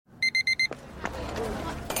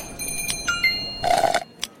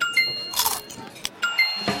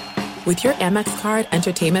With your Amex card,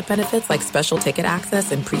 entertainment benefits like special ticket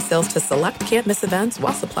access and pre-sales to select campus events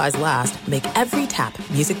while supplies last make every tap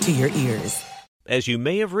music to your ears. As you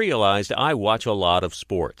may have realized, I watch a lot of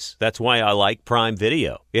sports. That's why I like Prime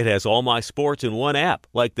Video. It has all my sports in one app,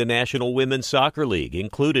 like the National Women's Soccer League,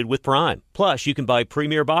 included with Prime. Plus, you can buy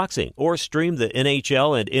Premier Boxing or stream the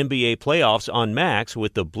NHL and NBA playoffs on Max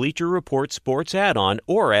with the Bleacher Report Sports add-on,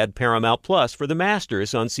 or add Paramount Plus for the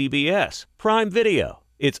Masters on CBS. Prime Video.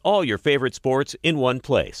 It's all your favorite sports in one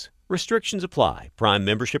place. Restrictions apply. Prime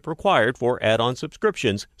membership required for add-on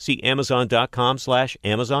subscriptions. See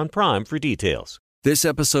Amazon.com/Amazon Prime for details. This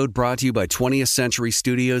episode brought to you by 20th Century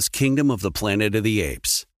Studios' Kingdom of the Planet of the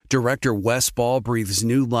Apes. Director Wes Ball breathes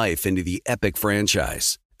new life into the epic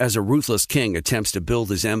franchise. As a ruthless king attempts to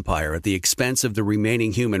build his empire at the expense of the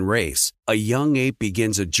remaining human race, a young ape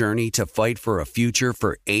begins a journey to fight for a future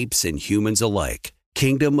for apes and humans alike.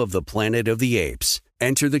 Kingdom of the Planet of the Apes.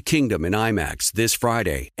 Enter the kingdom in IMAX this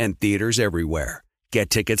Friday and theaters everywhere. Get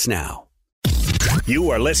tickets now. You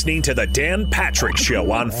are listening to The Dan Patrick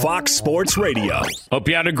Show on Fox Sports Radio. Hope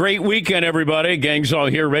you had a great weekend, everybody. Gang's all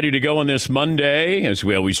here ready to go on this Monday, as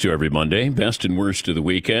we always do every Monday. Best and worst of the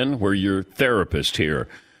weekend. We're your therapist here.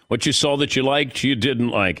 What you saw that you liked, you didn't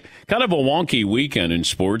like. Kind of a wonky weekend in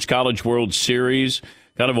sports. College World Series,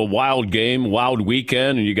 kind of a wild game, wild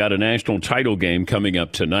weekend, and you got a national title game coming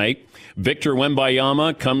up tonight. Victor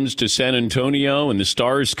Wembanyama comes to San Antonio, and the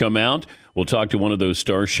stars come out. We'll talk to one of those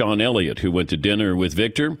stars, Sean Elliott, who went to dinner with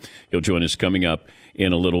Victor. He'll join us coming up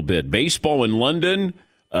in a little bit. Baseball in London.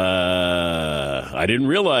 I didn't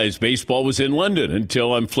realize baseball was in London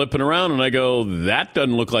until I'm flipping around, and I go, that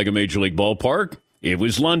doesn't look like a Major League ballpark. It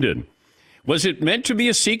was London. Was it meant to be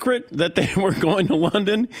a secret that they were going to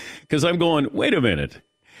London? Because I'm going, wait a minute.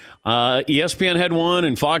 ESPN had one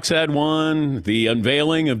and Fox had one. The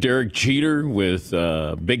unveiling of Derek Jeter with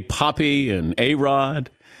Big Papi and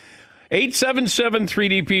A-Rod.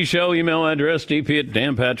 877-3DP Show. Email address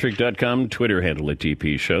dp@danpatrick.com. Twitter handle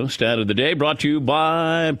 @DP Show. Stat of the day brought to you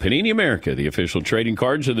by Panini America, the official trading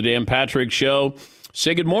cards of the Dan Patrick Show.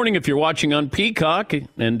 Say good morning if you're watching on Peacock,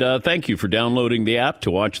 and thank you for downloading the app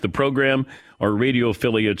to watch the program. Our radio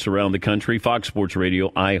affiliates around the country, Fox Sports Radio,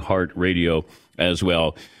 iHeartRadio as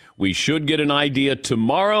well. We should get an idea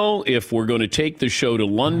tomorrow if we're going to take the show to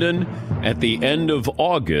London at the end of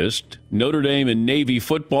August, Notre Dame and Navy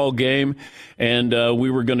football game, and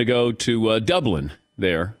we were going to go to Dublin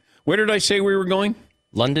there. Where did I say we were going?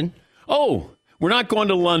 London. Oh, we're not going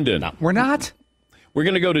to London. No. We're not? We're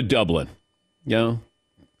going to go to Dublin. You know?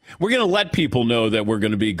 We're going to let people know that we're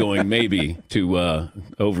going to be going maybe to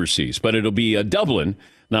overseas, but it'll be Dublin,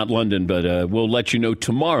 not London, but we'll let you know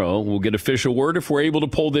tomorrow. We'll get official word. If we're able to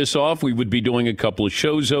pull this off, we would be doing a couple of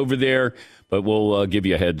shows over there, but we'll give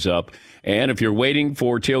you a heads up. And if you're waiting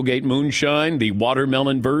for Tailgate Moonshine, the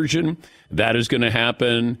watermelon version, that is going to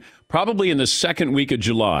happen probably in the second week of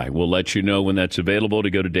July. We'll let you know when that's available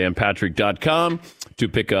to go to danpatrick.com to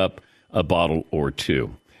pick up a bottle or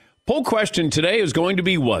two. Poll question today is going to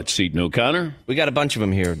be what, Seton O'Connor? We got a bunch of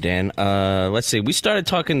them here, Dan. Let's see. We started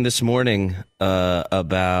talking this morning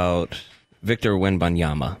about Victor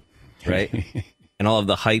Wembanyama, right? And all of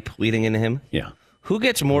the hype leading into him. Yeah. Who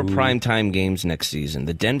gets more primetime games next season,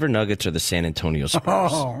 the Denver Nuggets or the San Antonio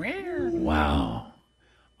Spurs? Oh, wow.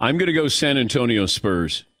 I'm going to go San Antonio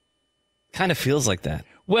Spurs. Kind of feels like that.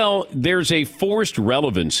 Well, there's a forced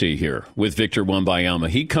relevancy here with Victor Wembanyama.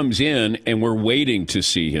 He comes in, and we're waiting to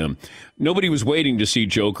see him. Nobody was waiting to see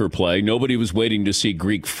Joker play. Nobody was waiting to see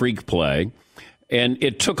Greek Freak play. And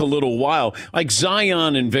it took a little while. Like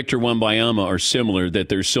Zion and Victor Wembanyama are similar, that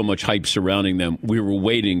there's so much hype surrounding them. We were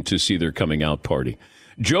waiting to see their coming out party.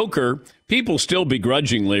 Joker, people still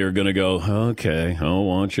begrudgingly are going to go, okay, I'll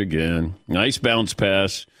watch again. Nice bounce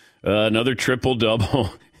pass. Another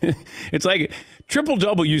triple-double. It's like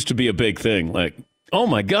triple-double used to be a big thing. Like, oh,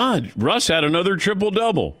 my God, Russ had another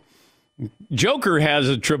triple-double. Joker has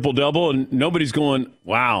a triple-double, and nobody's going,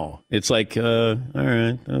 wow. It's like, all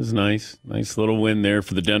right, that was nice. Nice little win there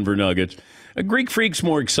for the Denver Nuggets. A Greek Freak's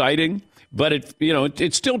more exciting, but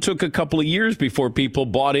it still took a couple of years before people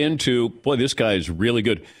bought into, boy, this guy is really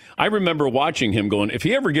good. I remember watching him going, if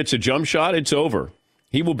he ever gets a jump shot, it's over.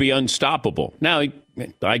 He will be unstoppable. Now,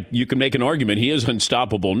 you can make an argument he is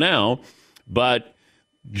unstoppable now, but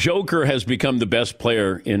Joker has become the best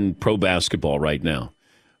player in pro basketball right now.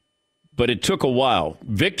 But it took a while.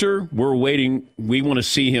 Victor, we're waiting. We want to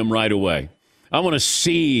see him right away. I want to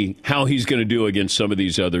see how he's going to do against some of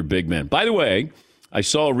these other big men. By the way, I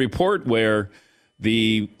saw a report where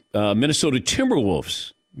the Minnesota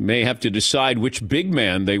Timberwolves may have to decide which big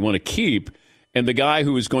man they want to keep, And the guy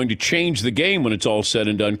who is going to change the game when it's all said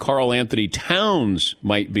and done, Karl Anthony Towns,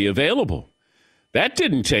 might be available. That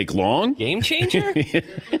didn't take long. Game changer?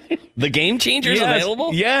 The game changer is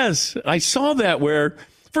available? Yes. I saw that where,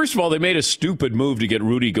 first of all, they made a stupid move to get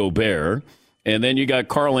Rudy Gobert. And then you got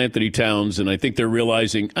Karl Anthony Towns, and I think they're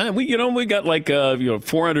realizing, we got like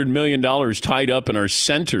 $400 million tied up in our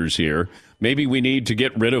centers here. Maybe we need to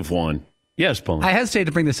get rid of one. Yes, Paul. I hesitate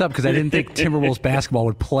to bring this up because I didn't think Timberwolves basketball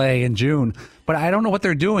would play in June, but I don't know what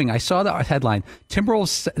they're doing. I saw the headline.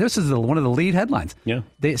 Timberwolves, this is one of the lead headlines. Yeah.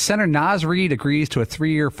 The center Naz Reid agrees to a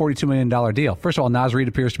 3-year, $42 million deal. First of all, Naz Reid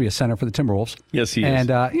appears to be a center for the Timberwolves. Yes, he is. And,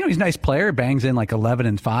 is. He's a nice player, bangs in like 11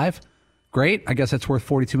 and 5. Great. I guess that's worth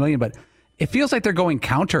 $42 million, but it feels like they're going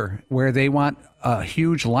counter where they want a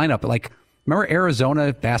huge lineup. Like, remember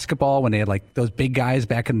Arizona basketball when they had like those big guys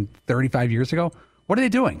back in 35 years ago? What are they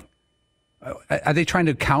doing? Are they trying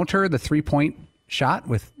to counter the 3-point shot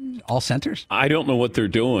with all centers? I don't know what they're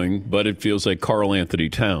doing, but it feels like Karl Anthony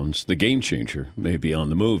Towns, the game changer, may be on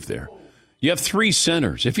the move there. You have 3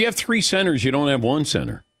 centers. If you have 3 centers, you don't have 1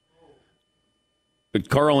 center. But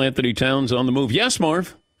Karl Anthony Towns on the move. Yes,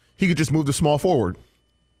 Marv? He could just move the small forward.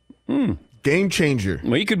 Game changer.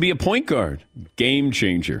 Well, he could be a point guard. Game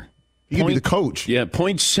changer. He could be the coach. Yeah,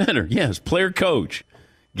 point center. Yes, player coach.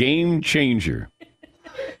 Game changer.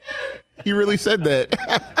 He really said that.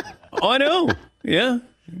 Oh, I know. Yeah,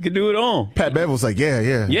 you could do it all. Pat Bev was like,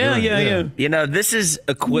 yeah. This is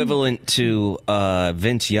equivalent to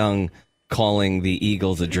Vince Young calling the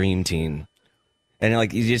Eagles a dream team. And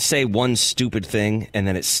like you just say one stupid thing and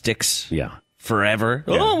then it sticks forever.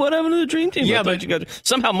 Yeah. Oh, what happened to the dream team? Yeah, but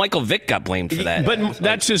somehow Michael Vick got blamed for that. But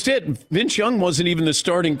that's just it. Vince Young wasn't even the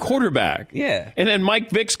starting quarterback. Yeah. And then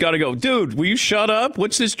Mike Vick's got to go, dude, will you shut up?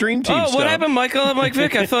 What's this dream team stuff? What happened, Mike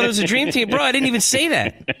Vick? I thought it was a dream team. Bro, I didn't even say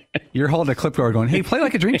that. You're holding a clipboard going, hey, play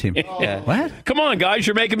like a dream team. Yeah. What? Come on, guys.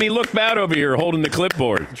 You're making me look bad over here holding the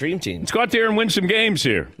clipboard. Dream team. Let's go out there and win some games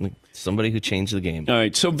here. Somebody who changed the game. All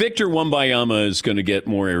right. So Victor Wembanyama is going to get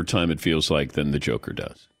more airtime, it feels like, than the Joker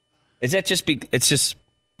does. Is that just it's just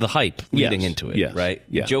the hype leading into it, right?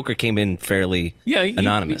 Yeah. The Joker came in fairly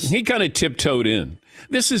anonymous. He kind of tiptoed in.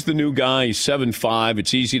 This is the new guy. He's 7'5".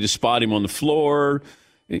 It's easy to spot him on the floor.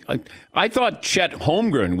 I thought Chet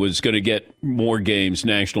Holmgren was going to get more games,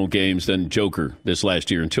 national games, than Joker this last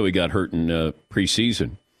year until he got hurt in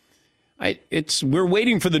preseason. We're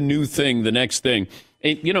waiting for the new thing, the next thing.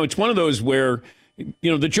 And, it's one of those where,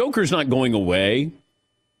 the Joker's not going away.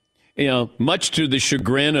 Much to the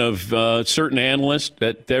chagrin of certain analysts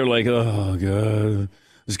that they're like, oh, God,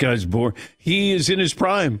 this guy's bored. He is in his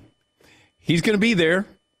prime. He's going to be there.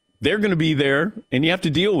 They're going to be there, and you have to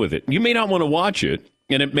deal with it. You may not want to watch it,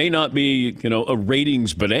 and it may not be, a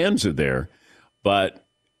ratings bonanza there, but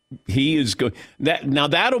he is going. Now,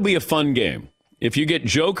 that'll be a fun game. If you get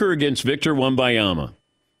Joker against Victor Wembanyama,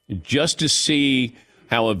 just to see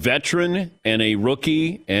how a veteran and a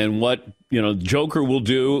rookie and what Joker will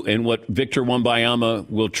do and what Victor Wembanyama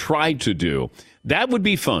will try to do. That would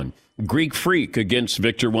be fun. Greek Freak against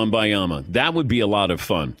Victor Wembanyama. That would be a lot of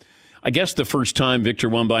fun. I guess the first time Victor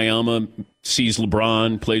Wembanyama sees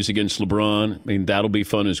LeBron, plays against LeBron, that'll be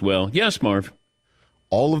fun as well. Yes, Marv?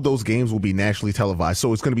 All of those games will be nationally televised.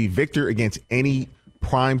 So it's going to be Victor against any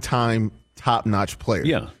primetime top-notch player.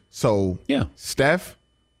 Yeah. So Steph,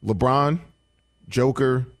 LeBron,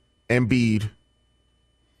 Joker, Embiid,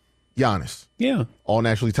 Giannis. Yeah. All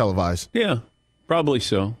nationally televised. Yeah, probably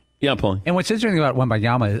so. Yeah, Paul. And what's interesting about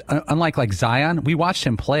Wembanyama is, unlike Zion, we watched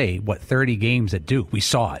him play, 30 games at Duke. We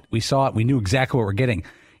saw it. We knew exactly what we're getting.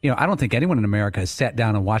 I don't think anyone in America has sat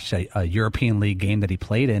down and watched a European League game that he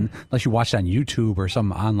played in, unless you watched it on YouTube or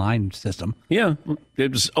some online system. Yeah.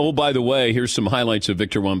 It was, by the way, here's some highlights of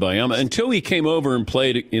Victor Wembanyama. Until he came over and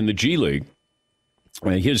played in the G League,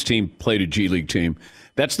 his team played a G League team.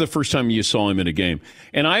 That's the first time you saw him in a game.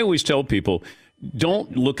 And I always tell people,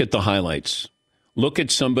 don't look at the highlights. Look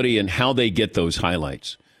at somebody and how they get those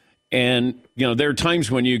highlights. And, there are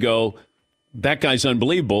times when you go, that guy's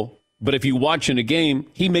unbelievable. But if you watch in a game,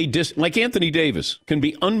 he may like Anthony Davis can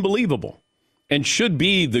be unbelievable and should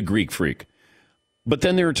be the Greek Freak. But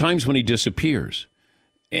then there are times when he disappears.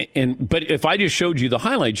 But if I just showed you the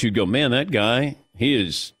highlights, you'd go, man, that guy, he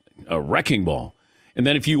is a wrecking ball. And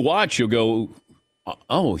then if you watch, you'll go,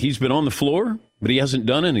 oh, he's been on the floor, but he hasn't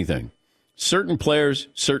done anything. Certain players,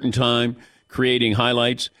 certain time, creating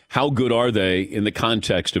highlights. How good are they in the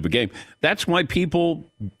context of a game? That's why people,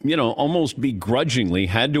 almost begrudgingly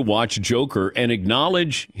had to watch Joker and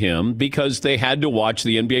acknowledge him because they had to watch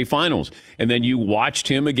the NBA Finals. And then you watched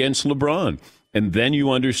him against LeBron, and then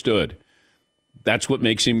you understood. That's what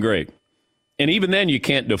makes him great. And even then, you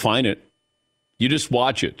can't define it. You just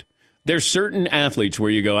watch it. There's certain athletes where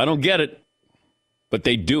you go, I don't get it, but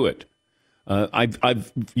they do it.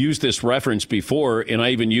 I've used this reference before, and I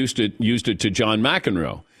even used it to John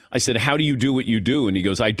McEnroe. I said, how do you do what you do? And he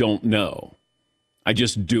goes, I don't know. I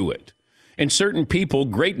just do it. And certain people,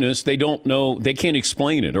 greatness, they don't know, they can't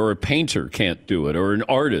explain it, or a painter can't do it, or an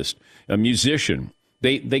artist, a musician.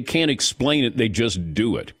 They can't explain it, they just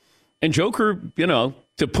do it. And Joker,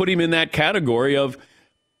 to put him in that category of,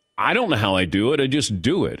 I don't know how I do it, I just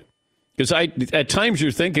do it. Because at times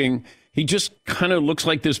you're thinking, he just kind of looks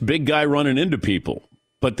like this big guy running into people.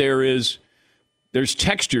 But there's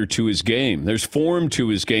texture to his game. There's form to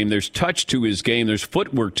his game. There's touch to his game. There's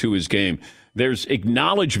footwork to his game. There's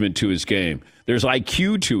acknowledgement to his game. There's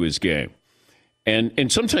IQ to his game.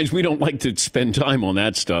 And sometimes we don't like to spend time on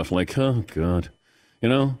that stuff. Like, oh, God. I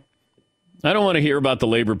don't want to hear about the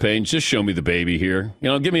labor pains. Just show me the baby here.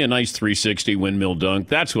 Give me a nice 360 windmill dunk.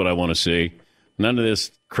 That's what I want to see. None of this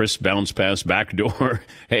crisp bounce pass backdoor.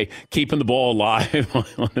 Hey, keeping the ball alive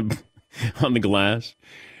on the glass.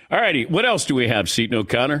 All righty. What else do we have, Seton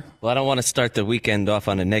O'Connor? Well, I don't want to start the weekend off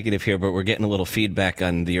on a negative here, but we're getting a little feedback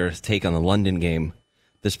on your take on the London game.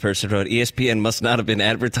 This person wrote, ESPN must not have been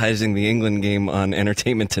advertising the England game on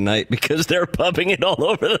Entertainment Tonight because they're pumping it all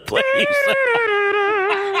over the place.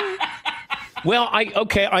 Well,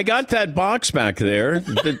 I got that box back there,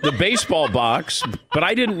 the baseball box, but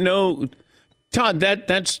I didn't know, Todd,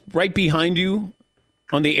 that's right behind you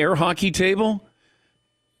on the air hockey table.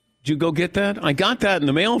 Did you go get that? I got that in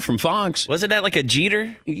the mail from Fox. Wasn't that like a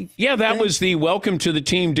Jeter? Yeah, that was the welcome to the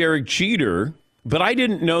team, Derek Jeter, but I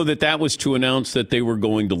didn't know that was to announce that they were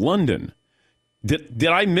going to London. Did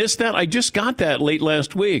I miss that? I just got that late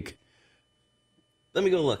last week. Let me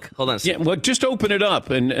go look. Hold on a second. Yeah, well, just open it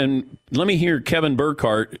up and let me hear Kevin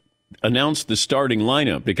Burkhardt announce the starting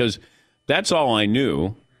lineup because that's all I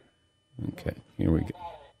knew. Okay, here we go.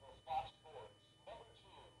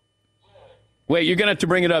 Wait, you're going to have to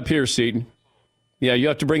bring it up here, Seton. Yeah, you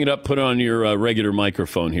have to bring it up, put it on your regular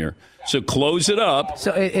microphone here. So close it up.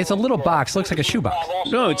 So it's a little box. Looks like a shoebox.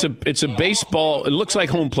 No, it's a baseball. It looks like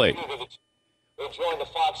home plate. We'll join the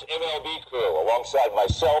Fox MLB crew alongside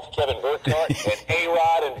myself, Kevin Burkhardt, and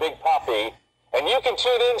A-Rod and Big Poppy. And you can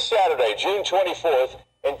tune in Saturday, June 24th,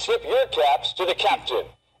 and tip your caps to the captain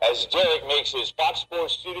as Derek makes his Fox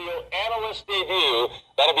Sports Studio analyst debut.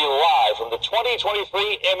 That'll be live from the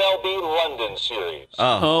 2023 MLB London Series.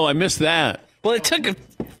 Oh, I missed that. Well, it took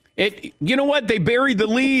it. You know what? They buried the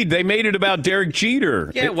lead. They made it about Derek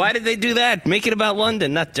Jeter. Yeah, why did they do that? Make it about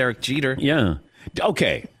London, not Derek Jeter. Yeah.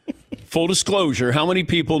 Okay. Full disclosure, how many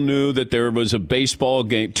people knew that there was a baseball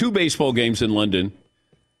game, 2 baseball games in London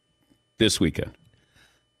this weekend?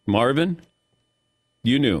 Marvin,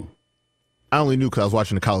 you knew. I only knew because I was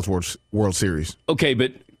watching the College World Series. Okay,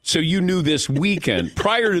 but so you knew this weekend,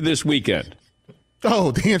 prior to this weekend?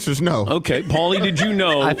 Oh, the answer is no. Okay, Paulie, did you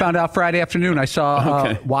know? I found out Friday afternoon. I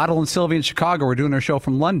saw Waddle and Sylvie in Chicago were doing their show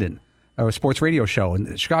from London, a sports radio show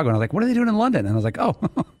in Chicago. And I was like, what are they doing in London? And I was like, oh.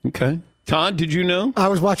 Okay. Todd, did you know? I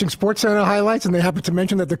was watching SportsCenter highlights, and they happened to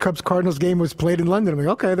mention that the Cubs-Cardinals game was played in London. I'm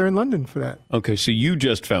like, okay, they're in London for that. Okay, so you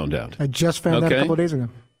just found out. I just found out a couple of days ago.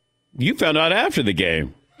 You found out after the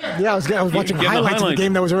game. Yeah, I was watching highlights of the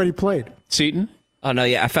game that was already played. Seton? Oh, no,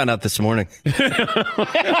 yeah, I found out this morning.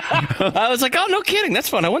 I was like, oh, no kidding. That's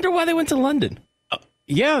fun. I wonder why they went to London.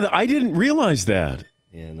 Yeah, I didn't realize that.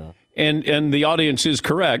 Yeah, no. And the audience is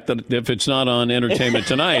correct that if it's not on Entertainment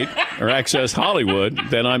Tonight or Access Hollywood,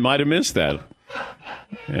 then I might have missed that.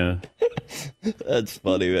 Yeah. That's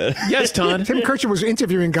funny, man. Yes, Todd. Tim Kirchner was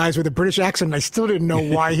interviewing guys with a British accent, and I still didn't know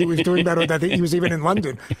why he was doing that or that he was even in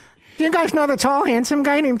London. Do you guys know the tall, handsome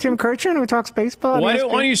guy named Tim Kirchner who talks baseball? Why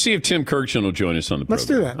don't you see if Tim Kirchner will join us on the program? Let's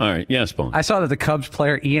do that. All right. Yes, Paul. I saw that the Cubs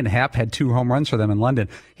player Ian Happ had 2 home runs for them in London.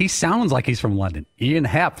 He sounds like he's from London. Ian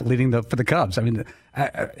Happ leading for the Cubs. I mean,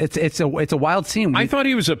 it's a wild scene. I thought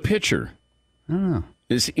he was a pitcher. I don't know.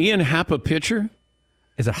 Is Ian Happ a pitcher?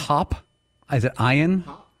 Is it Hop? Is it Ian?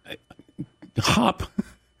 Hop.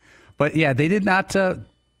 But yeah, they did not.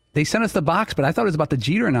 They sent us the box, but I thought it was about the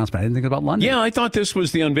Jeter announcement. I didn't think about London. Yeah, I thought this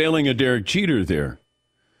was the unveiling of Derek Jeter there.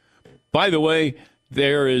 By the way,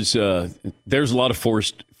 there's a lot of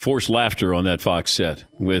forced laughter on that Fox set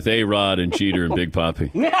with A-Rod and Jeter and Big Poppy.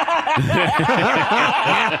 Good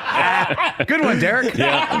one, Derek.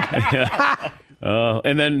 Yeah.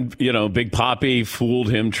 And then, Big Poppy fooled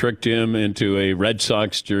him, tricked him into a Red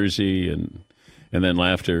Sox jersey, and then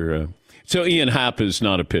laughter. So Ian Happ is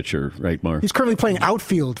not a pitcher, right, Mark? He's currently playing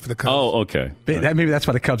outfield for the Cubs. Oh, okay. Maybe that's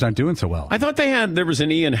why the Cubs aren't doing so well. I thought there was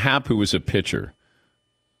an Ian Happ who was a pitcher.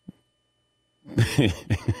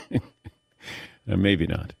 Maybe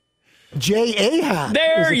not. J.A. Happ.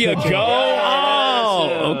 There you go.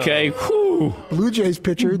 Oh, okay. Whew. Blue Jays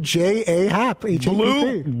pitcher J.A. Happ.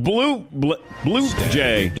 Blue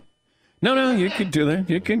Jay. No, you can do that.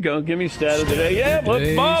 You can go. Give me stat of the day. Yeah,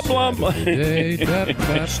 blah, blah, blah.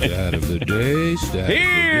 Stat of the day.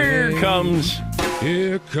 Here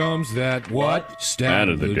comes that what? Stat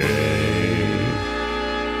of the day.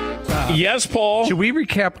 Yes, Paul. Should we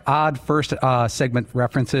recap odd first segment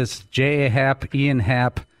references? J.A. Happ, Ian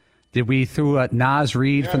Happ. Did we throw Naz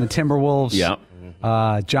Reid from the Timberwolves? Yeah.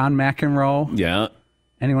 John McEnroe? Yeah.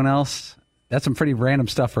 Anyone else? That's some pretty random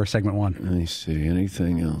stuff for segment one. Let me see.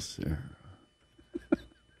 Anything else there?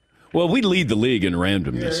 Well, we lead the league in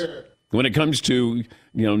randomness. When it comes to,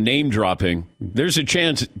 name dropping, there's a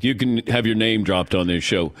chance you can have your name dropped on this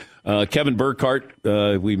show. Kevin Burkhardt,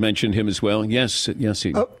 we mentioned him as well. Yes,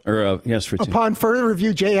 Fritzy. Upon further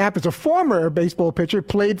review, J.A. Happ is a former baseball pitcher,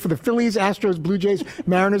 played for the Phillies, Astros, Blue Jays,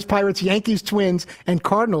 Mariners, Pirates, Yankees, Twins, and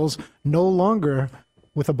Cardinals, no longer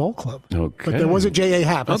with a ball club. Okay. But there was a J.A.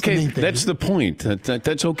 Happ. That's the main thing. That's the point.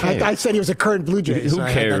 That's okay. I said he was a current Blue Jay. Who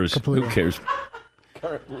cares? Who cares?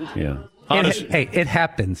 Yeah. It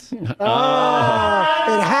happens. It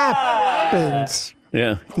happens.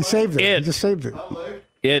 Yeah. He saved it. He just saved it.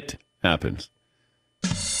 It happens.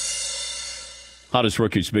 Hottest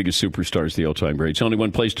rookies, biggest superstars, the all-time greats. Only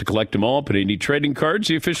one place to collect them all. Panini Trading Cards,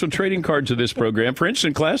 the official trading cards of this program. For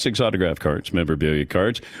instant classics, autograph cards, memorabilia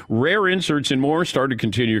cards, rare inserts, and more. Start to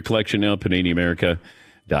continue your collection now,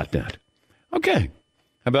 PaniniAmerica.net. Okay.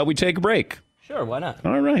 How about we take a break? Sure, why not?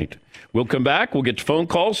 All right. We'll come back. We'll get to phone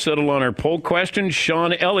calls, settle on our poll question.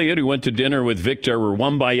 Sean Elliott, who went to dinner with Victor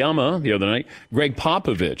Wembanyama the other night. Greg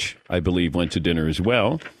Popovich, I believe, went to dinner as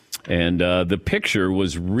well. And the picture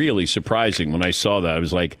was really surprising. When I saw that, I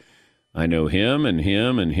was like, I know him and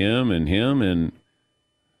him and him and him, and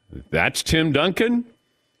that's Tim Duncan?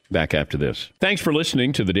 Back after this. Thanks for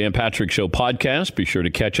listening to the Dan Patrick Show podcast. Be sure to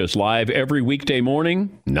catch us live every weekday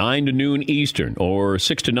morning, 9 to noon Eastern or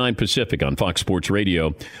 6 to 9 Pacific on Fox Sports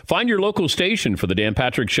Radio. Find your local station for the Dan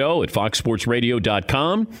Patrick Show at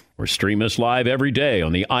foxsportsradio.com or stream us live every day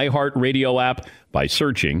on the iHeartRadio app by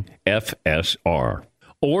searching FSR.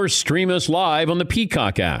 Or stream us live on the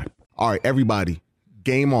Peacock app. All right, everybody,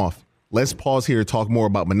 game off. Let's pause here to talk more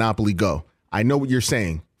about Monopoly Go. I know what you're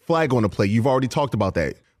saying. Flag on the play. You've already talked about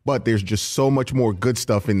that. But there's just so much more good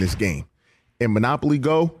stuff in this game. In Monopoly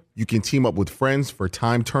Go, you can team up with friends for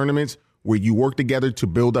time tournaments where you work together to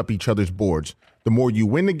build up each other's boards. The more you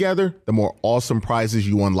win together, the more awesome prizes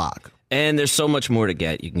you unlock. And there's so much more to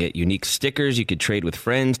get. You can get unique stickers. You could trade with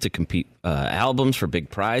friends to compete albums for big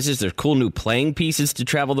prizes. There's cool new playing pieces to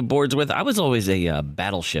travel the boards with. I was always a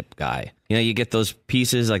Battleship guy. You get those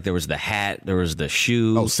pieces, like there was the hat, there was the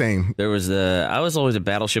shoe. Oh, same. I was always a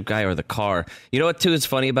Battleship guy, or the car. You know what, too, is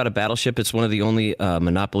funny about a Battleship? It's one of the only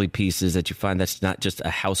Monopoly pieces that you find that's not just a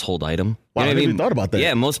household item. Wow, I never even thought about that.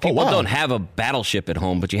 Yeah, most people don't have a Battleship at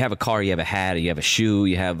home, but you have a car, you have a hat, you have a shoe,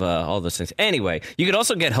 you have all those things. Anyway, you could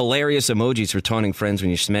also get hilarious emojis for taunting friends when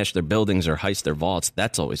you smash their buildings or heist their vaults.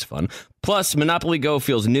 That's always fun. Plus, Monopoly Go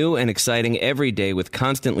feels new and exciting every day with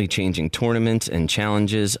constantly changing tournaments and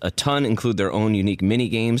challenges. A ton include their own unique mini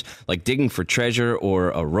games like digging for treasure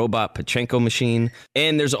or a robot Pachinko machine.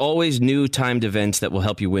 And there's always new timed events that will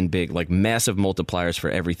help you win big, like massive multipliers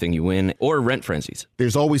for everything you win or rent frenzies.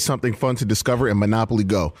 There's always something fun to discover in Monopoly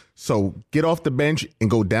Go. So get off the bench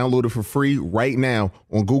and go download it for free right now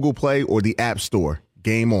on Google Play or the App Store.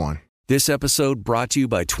 Game on. This episode brought to you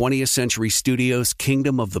by 20th Century Studios'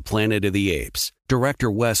 Kingdom of the Planet of the Apes.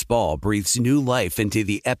 Director Wes Ball breathes new life into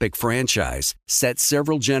the epic franchise, set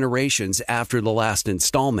several generations after the last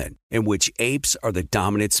installment, in which apes are the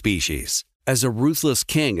dominant species. As a ruthless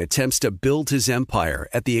king attempts to build his empire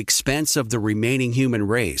at the expense of the remaining human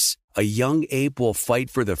race, a young ape will fight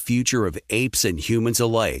for the future of apes and humans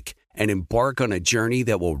alike and embark on a journey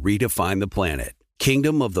that will redefine the planet.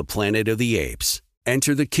 Kingdom of the Planet of the Apes.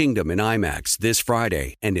 Enter the kingdom in IMAX this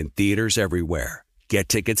Friday and in theaters everywhere. Get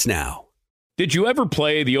tickets now. Did you ever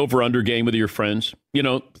play the over-under game with your friends?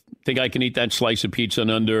 Think I can eat that slice of pizza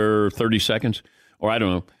in under 30 seconds? Or I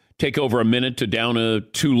don't know, take over a minute to down a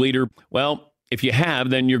 2-liter? Well, if you have,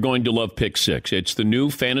 then you're going to love Pick 6. It's the new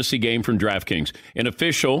fantasy game from DraftKings, an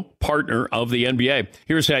official partner of the NBA.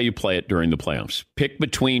 Here's how you play it during the playoffs. Pick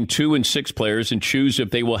between 2 and 6 players and choose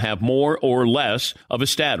if they will have more or less of a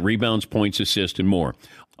stat, rebounds, points, assists, and more.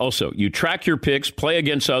 Also, you track your picks, play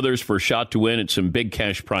against others for a shot to win at some big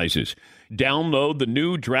cash prizes. Download the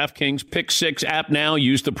new DraftKings Pick 6 app now.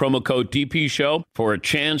 Use the promo code DPShow for a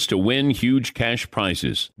chance to win huge cash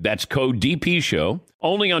prizes. That's code DPShow.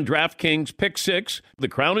 Only on DraftKings Pick 6. The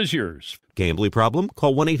crown is yours. Gambling problem?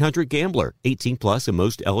 Call 1-800-GAMBLER. 18 plus in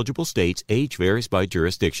most eligible states. Age varies by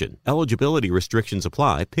jurisdiction. Eligibility restrictions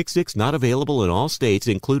apply. Pick 6 not available in all states,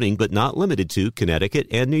 including but not limited to Connecticut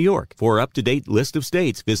and New York. For up-to-date list of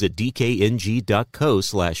states, visit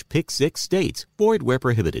dkng.co/pick6states. Void where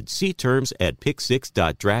prohibited. See terms at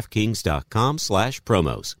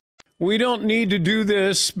pick6.draftkings.com/promos. We don't need to do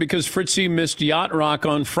this because Fritzy missed Yacht Rock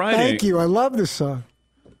on Friday. Thank you. I love this song.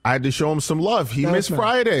 I had to show him some love. He missed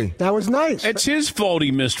Friday. That was nice. It's his fault he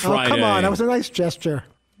missed Friday. Oh, come on. That was a nice gesture.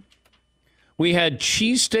 We had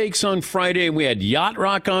cheesesteaks on Friday. We had Yacht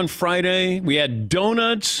Rock on Friday. We had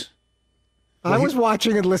donuts. I was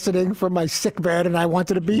watching and listening from my sick bed, and I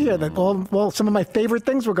wanted to be here. Some of my favorite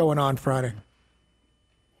things were going on Friday.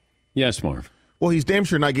 Yes, Marv. Well, he's damn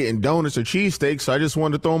sure not getting donuts or cheesesteaks, so I just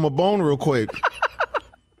wanted to throw him a bone real quick.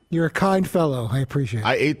 You're a kind fellow. I appreciate it.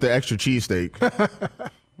 I ate the extra cheesesteak.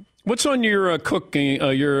 What's on your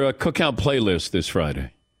cookout playlist this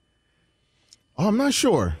Friday? Oh, I'm not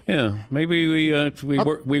sure. Yeah, maybe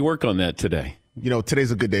we work on that today. You know,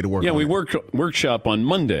 today's a good day to work. Yeah, on we it. workshop on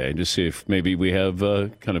Monday to see if maybe we have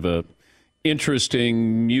kind of a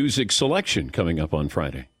interesting music selection coming up on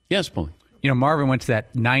Friday. Yes, Paul. You know, Marvin went to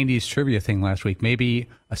that 90s trivia thing last week. Maybe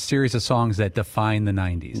a series of songs that define the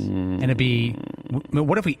 90s. And it'd be,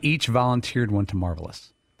 what if we each volunteered one to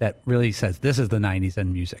Marvelous that really says this is the 90s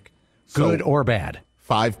and music, good or bad?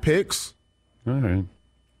 5 picks? All right.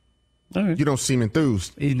 You don't seem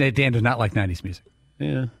enthused. Dan does not like 90s music.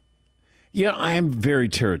 Yeah. Yeah, I am very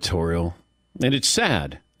territorial. And it's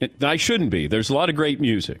sad. I shouldn't be. There's a lot of great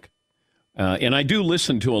music. And I do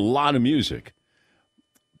listen to a lot of music.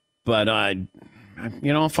 But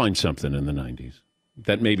I'll find something in the 90s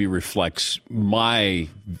that maybe reflects my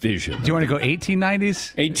vision. Do you want to go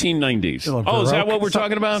 1890s? 1890s. Oh, is that what we're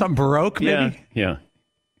talking about? Some Baroque, maybe? Yeah.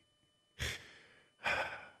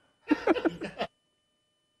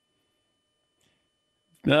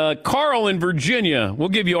 Carl in Virginia. We'll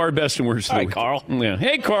give you our best and worst. Hi, Carl. Yeah.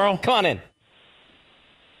 Hey, Carl. Come on in.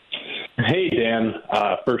 Hey, Dan.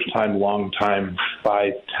 First time, long time,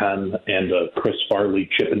 5'10", and Chris Farley,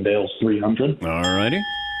 Chippendales 300. All righty.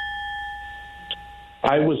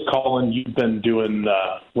 I was calling. You've been doing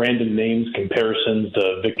random names comparisons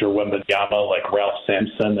to Victor Wembanyama, like Ralph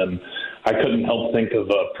Sampson, and I couldn't help think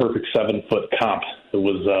of a perfect 7-foot comp. It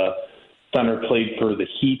was center played for the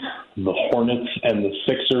Heat, the Hornets, and the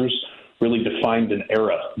Sixers. Really defined an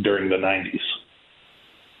era during the 90s.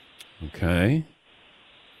 Okay.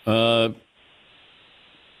 But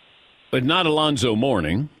not Alonzo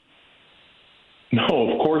Mourning. No,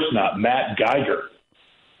 of course not. Matt Geiger.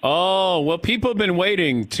 Oh, well, people have been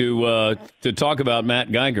waiting to talk about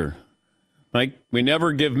Matt Geiger. Like, we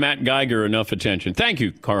never give Matt Geiger enough attention. Thank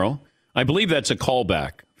you, Carl. I believe that's a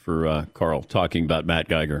callback for Carl talking about Matt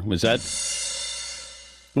Geiger. Was that?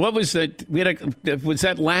 What was that? Was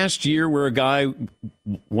that last year where a guy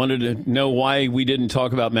wanted to know why we didn't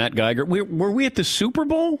talk about Matt Geiger? Were we at the Super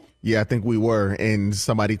Bowl? Yeah, I think we were. And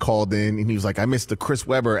somebody called in and he was like, I missed the Chris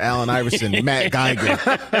Webber, Allen Iverson, Matt Geiger.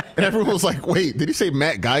 And everyone was like, wait, did he say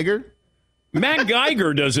Matt Geiger? Matt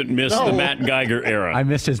Geiger doesn't miss the Matt Geiger era. I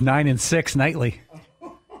missed his 9 and 6 nightly.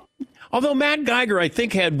 Although Matt Geiger, I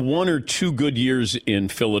think, had 1 or 2 good years in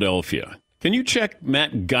Philadelphia. Can you check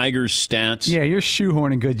Matt Geiger's stats? Yeah, you're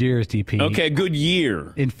shoehorning good years, DP. Okay, good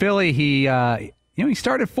year. In Philly, he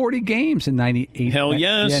started 40 games in 98. Hell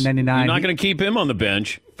yes. Yeah, 99. You're not going to keep him on the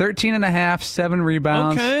bench. 13 and a half, 7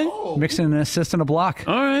 rebounds. Okay. Mixing an assist and a block.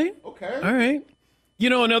 All right. Okay. All right. You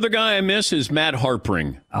know, another guy I miss is Matt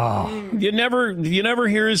Harpring. Oh. You never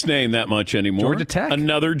hear his name that much anymore. Georgia Tech.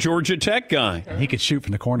 Another Georgia Tech guy. He could shoot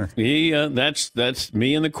from the corner. That's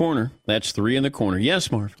me in the corner. That's 3 in the corner.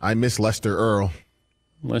 Yes, Marv. I miss Lester Earl.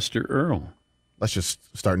 Lester Earl. Let's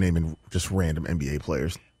just start naming just random NBA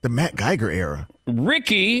players. The Matt Geiger era.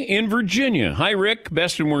 Ricky in Virginia. Hi, Rick.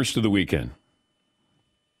 Best and worst of the weekend.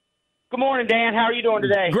 Good morning, Dan. How are you doing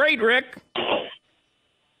today? Great, Rick.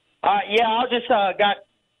 Yeah, I just got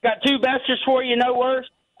 2 besters for you, no worse.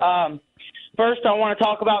 First, I want to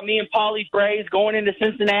talk about me and Paulie's Braves going into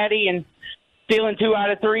Cincinnati and stealing 2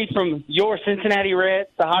 out of 3 from your Cincinnati Reds,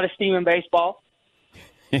 the hottest team in baseball.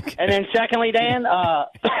 Okay. And then secondly, Dan,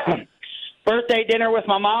 birthday dinner with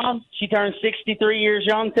my mom. She turned 63 years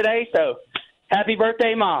young today, so happy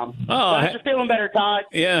birthday, Mom. Oh, you're feeling better, Todd.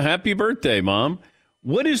 Yeah, happy birthday, Mom.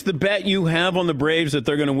 What is the bet you have on the Braves that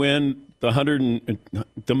they're going to win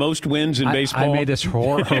the most wins in baseball? I made this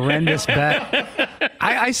horrendous bet.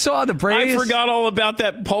 I saw the Braves. I forgot all about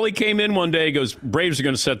that. Paulie came in one day, goes, Braves are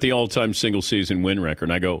going to set the all-time single-season win record.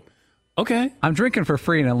 And I go, okay. I'm drinking for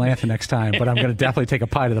free in Atlanta next time, but I'm going to definitely take a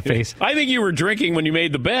pie to the face. I think you were drinking when you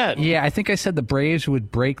made the bet. Yeah, I think I said the Braves would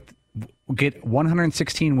get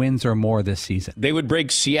 116 wins or more this season. They would break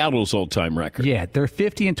Seattle's all-time record. Yeah, they're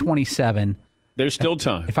 50-27. There's still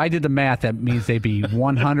time. If I did the math, that means they'd be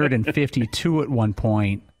 152 at one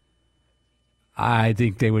point. I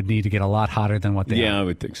think they would need to get a lot hotter than what they are. Yeah, I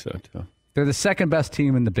would think so, too. They're the second best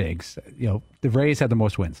team in the bigs. The Rays have the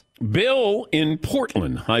most wins. Bill in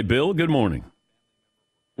Portland. Hi, Bill. Good morning.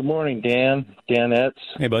 Good morning, Dan. Dan Etz.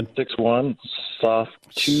 Hey, bud. 6'1", soft,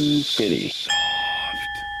 too fitty.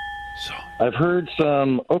 Soft. I've heard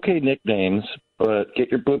some okay nicknames, but get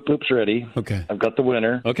your boop-boops ready. Okay. I've got the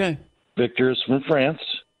winner. Okay. Victor's from France.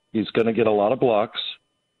 He's going to get a lot of blocks.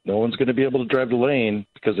 No one's going to be able to drive the lane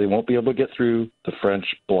because they won't be able to get through the French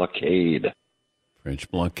blockade. French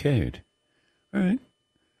blockade. All right.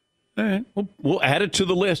 All right. We'll add it to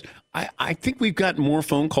the list. I think we've got more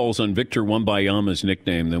phone calls on Victor Wembanyama's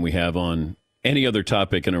nickname than we have on any other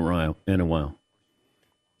topic in a while.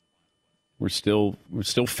 We're still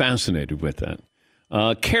fascinated with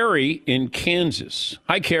that. Carrie in Kansas.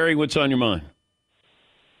 Hi, Carrie. What's on your mind?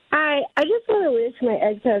 Hi. I just want to wish my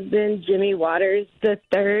ex-husband, Jimmy Waters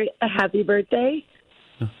III, a happy birthday.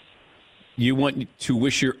 You want to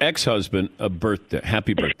wish your ex-husband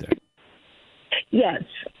happy birthday? Yes.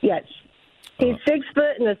 He's 6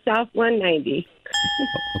 foot and a soft 190.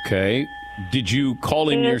 Okay. Did you call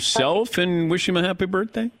him yourself and wish him a happy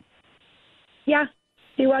birthday? Yeah.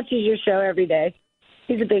 He watches your show every day.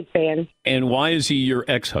 He's a big fan. And why is he your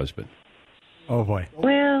ex-husband? Oh, boy.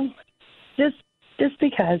 Well, just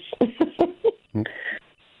because.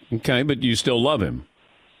 Okay, but you still love him.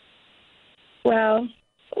 Well,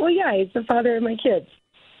 yeah, he's the father of my kids.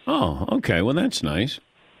 Oh, okay. Well, that's nice.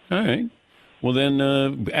 All right. Well, then,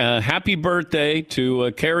 happy birthday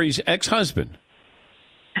to Carrie's ex-husband.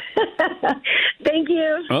 Thank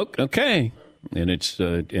you. Oh, okay. And it's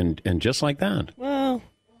and just like that. Well,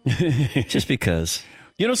 just because.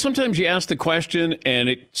 Sometimes you ask the question and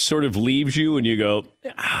it sort of leaves you and you go,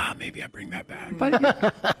 maybe I bring that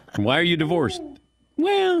back. Why are you divorced?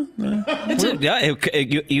 Well,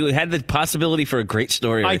 you had the possibility for a great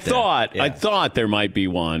story. I thought there might be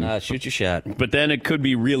one. Shoot your shot. But then it could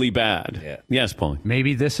be really bad. Yeah. Yes, Paulie.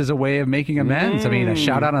 Maybe this is a way of making amends. I mean, a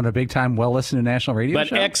shout out on a big time, well listened to national radio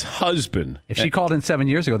show. But ex-husband. If she called in 7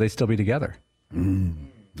 years ago, they'd still be together.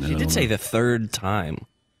 She did say the third time.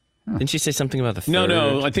 Didn't she say something about the third?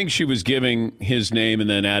 No. I think she was giving his name and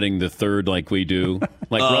then adding the third like we do.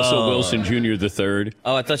 Like Russell Wilson Jr. the third.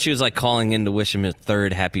 Oh, I thought she was like calling in to wish him his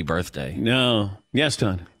third happy birthday. No. Yes,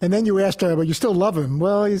 Don. And then you asked her, but you still love him.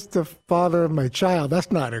 Well, he's the father of my child.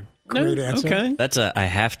 That's not a great answer. Okay. That's I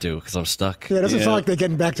have to because I'm stuck. Yeah, it doesn't sound like they're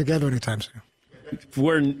getting back together anytime soon.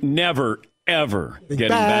 We're never, ever getting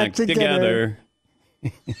back together.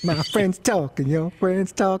 My friends talk and your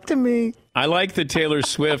friends talk to me. I like that Taylor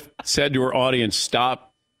Swift said to her audience,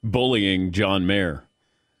 stop bullying John Mayer.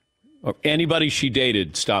 Or anybody she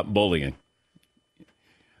dated, stop bullying.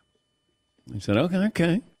 I said,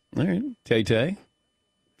 okay. All right, Tay-Tay.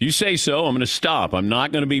 If you say so, I'm going to stop. I'm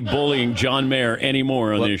not going to be bullying John Mayer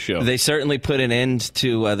anymore on this show. They certainly put an end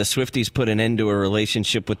to, the Swifties put an end to a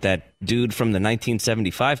relationship with that dude from the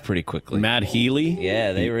 1975 pretty quickly. Matt Healy?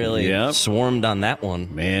 Yeah, they really swarmed on that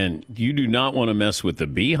one. Man, you do not want to mess with the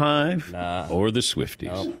Beehive or the Swifties.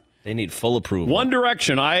 No, they need full approval. One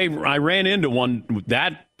Direction, I ran into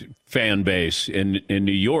that fan base in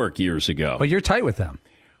New York years ago. But you're tight with them.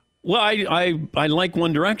 Well, I like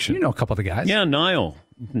One Direction. You know a couple of the guys. Yeah, Niall,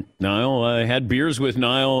 I had beers with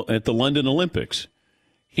Niall at the London Olympics.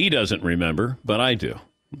 He doesn't remember, but I do.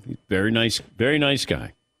 Very nice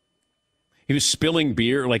guy. He was spilling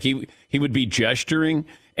beer, like he would be gesturing,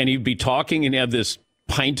 and he'd be talking and have this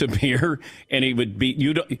pint of beer, and he would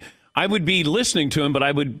be I would be listening to him, but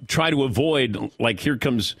I would try to avoid, like, here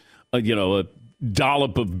comes a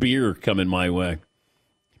dollop of beer coming my way.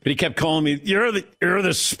 But he kept calling me, you're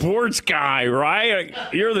the sports guy, right?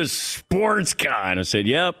 You're the sports guy. And I said,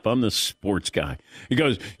 yep, I'm the sports guy. He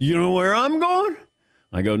goes, you know where I'm going?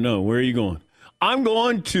 I go, no, where are you going? I'm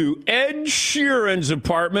going to Ed Sheeran's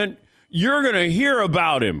apartment. You're going to hear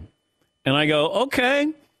about him. And I go,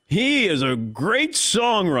 okay, he is a great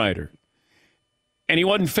songwriter. And he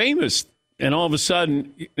wasn't famous. And all of a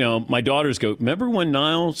sudden, my daughters go, remember when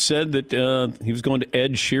Niall said that he was going to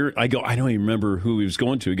Ed Sheeran? I go, I don't even remember who he was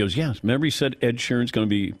going to. He goes, yes, remember he said Ed Sheeran's going to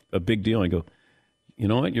be a big deal. I go, you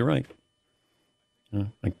know what? You're right.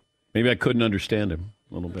 Maybe I couldn't understand him.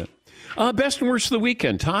 A little bit. Best and worst of the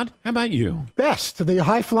weekend. Todd, how about you? Best. The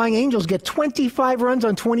high-flying Angels get 25 runs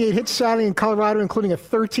on 28 hits Saturday in Colorado, including a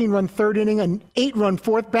 13-run third inning, an 8-run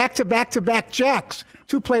fourth, back-to-back-to-back jacks.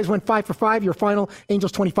 2 players went 5 for 5. Your final,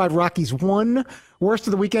 Angels 25, Rockies 1. Worst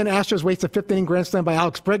of the weekend, Astros waste a 5th inning grand slam by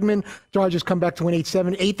Alex Bregman. Dodgers come back to win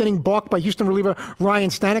 8-7. 8th inning balk by Houston reliever Ryan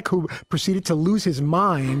Stanek, who proceeded to lose his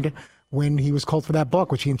mind when he was called for that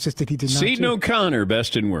balk, which he insisted he did not do. Seton O'Connor,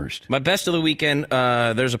 best and worst. My best of the weekend,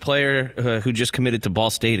 there's a player who just committed to Ball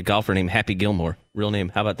State, a golfer named Happy Gilmore. Real name.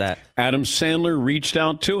 How about that? Adam Sandler reached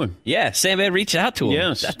out to him. Yeah, Sandman reached out to him.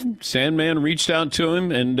 Yes, Sandman reached out to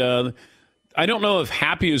him, and I don't know if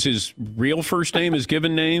Happy is his real first name, his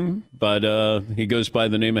given name, but he goes by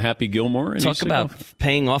the name of Happy Gilmore. And Talk about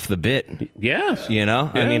paying off the bit. Yes. You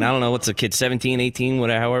know? Yeah. I mean, I don't know. What's a kid, 17, 18,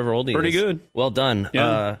 whatever, however old he Pretty is. good. Well done.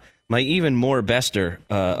 Yeah. My even more bester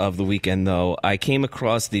of the weekend, though, I came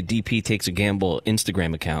across the DP Takes a Gamble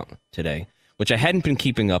Instagram account today, which I hadn't been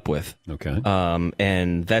keeping up with. Okay.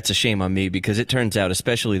 And that's a shame on me because it turns out,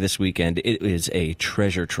 especially this weekend, it is a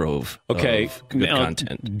treasure trove of good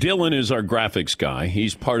content. Dylan is our graphics guy.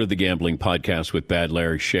 He's part of the Gambling Podcast with Bad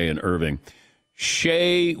Larry, Shay, and Irving.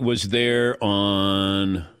 Shay was there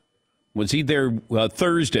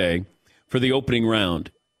Thursday for the opening round,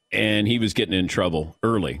 and he was getting in trouble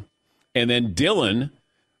early. And then Dylan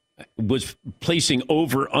was placing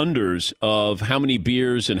over-unders of how many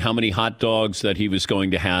beers and how many hot dogs that he was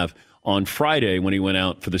going to have on Friday when he went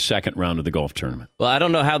out for the second round of the golf tournament. Well, I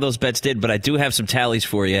don't know how those bets did, but I do have some tallies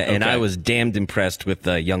for you, and Okay. I was damned impressed with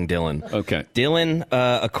young Dylan. Okay. Dylan,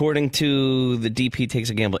 according to the DP Takes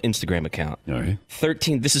a Gamble Instagram account, All right.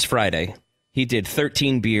 13. This is Friday. He did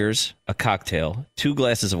 13 beers, a cocktail, 2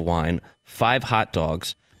 glasses of wine, 5 hot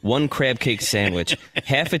dogs, 1 crab cake sandwich,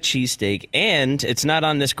 half a cheesesteak, and it's not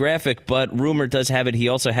on this graphic, but rumor does have it he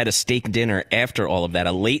also had a steak dinner after all of that,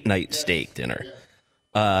 a late night steak dinner.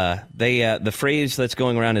 The phrase that's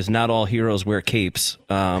going around is "not all heroes wear capes,"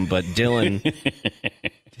 but Dylan,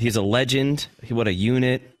 he's a legend. What a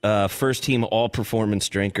unit! First team all performance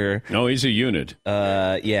drinker. No, he's a unit.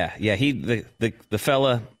 Yeah. He the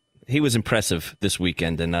fella. He was impressive this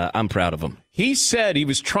weekend, and I'm proud of him. He said he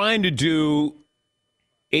was trying to do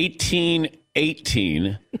 18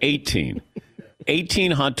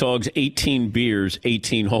 hot dogs, 18 beers,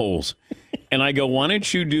 18 holes. And I go, why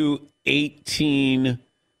don't you do 18,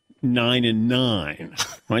 9, and 9?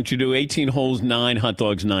 Why don't you do 18 holes, 9 hot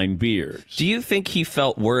dogs, 9 beers? Do you think he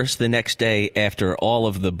felt worse the next day after all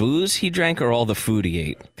of the booze he drank or all the food he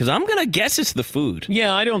ate? Because I'm going to guess it's the food.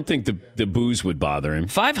 Yeah, I don't think the booze would bother him.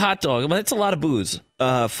 5 hot dogs. Well, that's a lot of booze.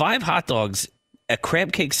 5 hot dogs, a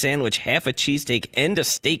crab cake sandwich, half a cheesesteak, and a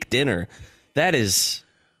steak dinner. That is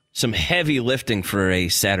some heavy lifting for a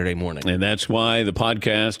Saturday morning. And that's why the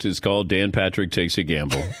podcast is called Dan Patrick Takes a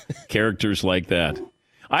Gamble. Characters like that.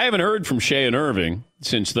 I haven't heard from Shay and Irving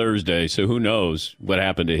since Thursday, so who knows what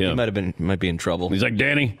happened to him. He might be in trouble. He's like,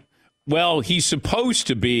 Danny, well, he's supposed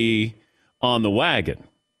to be on the wagon,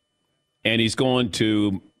 and he's going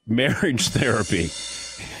to marriage therapy.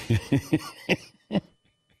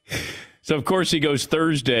 So, of course, he goes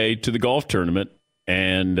Thursday to the golf tournament,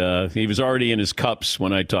 and he was already in his cups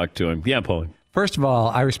when I talked to him. Yeah, Paulie. First of all,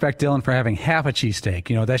 I respect Dylan for having half a cheesesteak.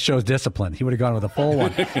 You know, that shows discipline. He would have gone with a full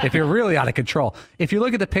one if you're really out of control. If you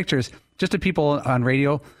look at the pictures, just to people on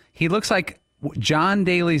radio, he looks like John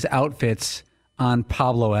Daly's outfits on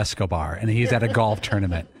Pablo Escobar, and he's at a golf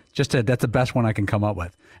tournament. That's the best one I can come up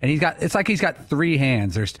with. And it's like he's got 3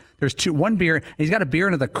 hands. There's 2, 1 beer, and he's got a beer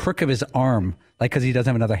into the crook of his arm, like because he doesn't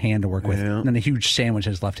have another hand to work with. Yeah. And then a huge sandwich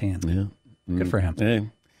in his left hand. Yeah. Good for him. Hey,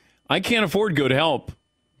 I can't afford good help,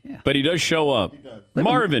 but he does show up.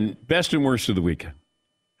 Marvin, best and worst of the weekend.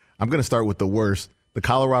 I'm going to start with the worst. The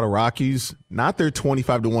Colorado Rockies, not their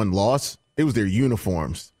 25-1 loss. It was their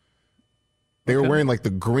uniforms. They were wearing like the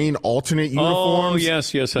green alternate uniforms. Oh,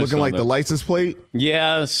 yes. Looking like the license plate.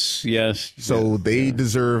 Yes. So they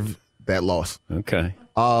deserve that loss. Okay.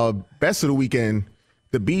 Best of the weekend,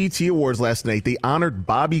 the BET Awards last night, they honored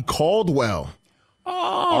Bobby Caldwell.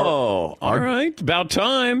 Oh, all right. About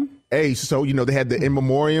time. Hey, so, they had the in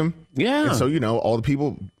memoriam. Yeah. And so, all the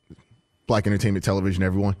people, Black Entertainment Television,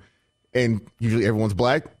 everyone, and usually everyone's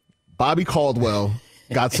black. Bobby Caldwell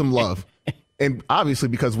got some love. And obviously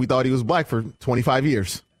because we thought he was black for 25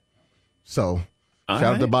 years. So, shout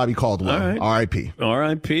out to Bobby Caldwell. Right. R.I.P.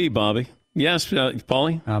 R.I.P., Bobby. Yes,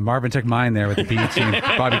 Paulie? Marvin took mine there with the BET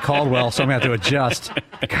Bobby Caldwell, so I'm going to have to adjust.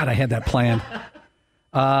 God, I had that planned.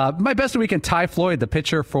 My best of the weekend, Ty Floyd, the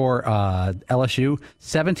pitcher for LSU,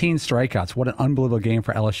 17 strikeouts. What an unbelievable game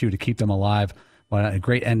for LSU to keep them alive. What a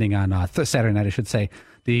great ending on Saturday night, I should say.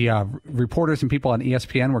 The reporters and people on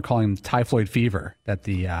ESPN were calling him typhoid fever.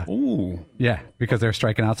 Because they're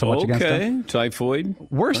striking out so much against him. Okay, typhoid.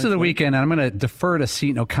 Worst of the weekend, and I'm going to defer to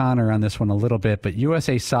Seton O'Connor on this one a little bit, but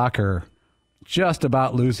USA Soccer just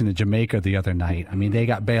about losing to Jamaica the other night. I mean, they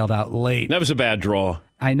got bailed out late. That was a bad draw.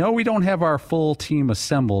 I know we don't have our full team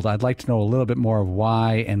assembled. I'd like to know a little bit more of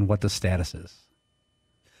why and what the status is.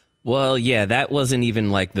 Well, yeah, that wasn't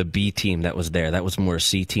even like the B team that was there. That was more a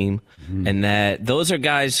C team. Mm-hmm. And those are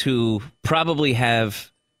guys who probably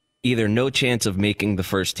have either no chance of making the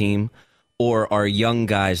first team or are young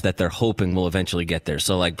guys that they're hoping will eventually get there.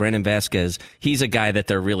 So like Brandon Vasquez, he's a guy that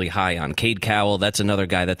they're really high on. Cade Cowell, that's another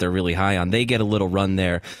guy that they're really high on. They get a little run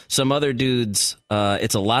there. Some other dudes,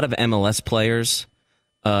 it's a lot of MLS players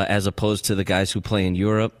as opposed to the guys who play in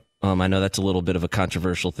Europe. I know that's a little bit of a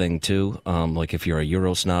controversial thing, too, like if you're a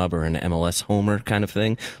Euro snob or an MLS homer kind of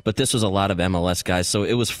thing. But this was a lot of MLS guys, so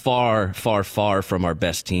it was far, far, far from our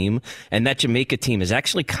best team. And that Jamaica team is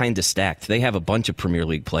actually kind of stacked. They have a bunch of Premier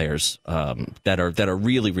League players that are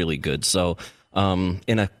really, really good. So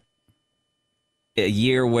in a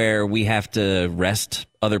year where we have to rest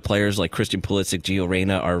other players like Christian Pulisic, Gio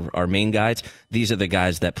Reyna, our main guys, these are the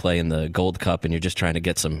guys that play in the Gold Cup, and you're just trying to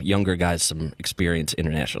get some younger guys some experience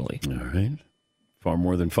internationally. All right. Far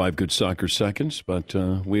more than 5 good soccer seconds, but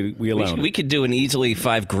we allow it. We could do an easily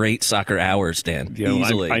 5 great soccer hours, Dan. Yeah,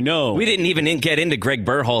 easily. I know. We didn't even get into Greg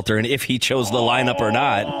Berhalter and if he chose the lineup or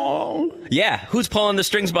not. Yeah, who's pulling the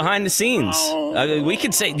strings behind the scenes? We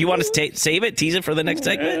could say, do you want to save it, tease it for the next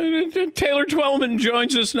segment? Taylor Twellman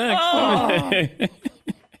joins us next.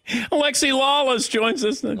 Alexi Lawless joins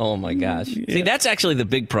us next. Oh, my gosh. Yeah. See, that's actually the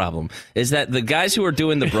big problem, is that the guys who are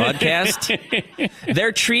doing the broadcast,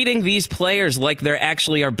 they're treating these players like they're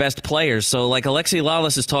actually our best players. So, like, Alexi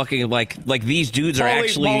Lawless is talking like these dudes are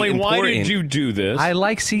actually important. Why did you do this? I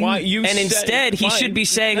like seeing... instead, he should be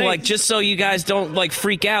saying, like, just so you guys don't, like,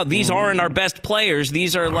 freak out, these aren't our best players.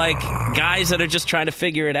 These are, like, guys that are just trying to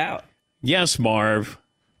figure it out. Yes, Marv.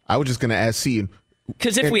 I was just going to ask Seton.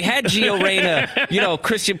 Because if we had Gio Reyna,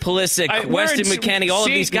 Christian Pulisic, Weston McKennie, all of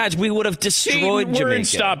these guys, we would have destroyed Jamaica. We're in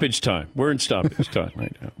stoppage time.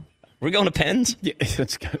 Right now. We're going to pens? Yeah,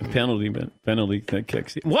 that's penalty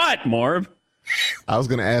kicks. What, Marv? I was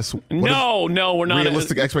going to ask. No, we're not.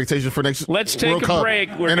 Realistic expectation for next. Let's take World a Cup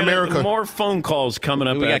break. We're in America. More phone calls coming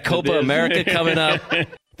up. We got Copa America coming up.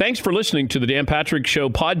 Thanks for listening to the Dan Patrick Show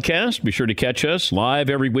podcast. Be sure to catch us live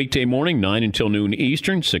every weekday morning, 9 until noon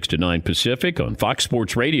Eastern, 6 to 9 Pacific on Fox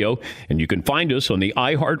Sports Radio. And you can find us on the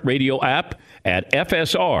iHeartRadio app at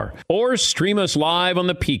FSR or stream us live on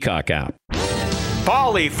the Peacock app.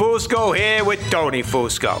 Paulie Fusco here with Tony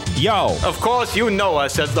Fusco. Yo. Of course, you know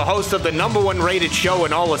us as the host of the #1 rated show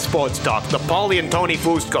in all of sports talk, the Paulie and Tony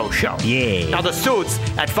Fusco Show. Yeah. Now, the suits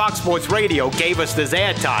at Fox Sports Radio gave us this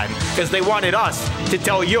airtime because they wanted us to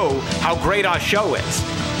tell you how great our show is.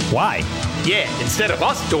 Why? Yeah, instead of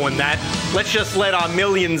us doing that, let's just let our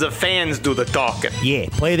millions of fans do the talking. Yeah,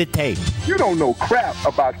 play the tape. You don't know crap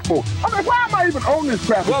about sports. I mean, why am I even on this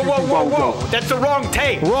crap? Whoa. That's the wrong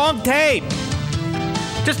tape. Wrong tape.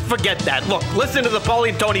 Just forget that. Look, listen to the Paulie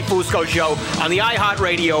and Tony Fusco Show on the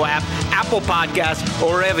iHeartRadio app, Apple Podcasts,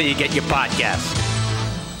 or wherever you get your podcasts.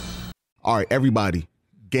 All right, everybody,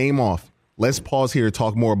 game off. Let's pause here to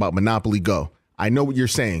talk more about Monopoly Go. I know what you're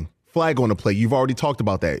saying. Flag on the play. You've already talked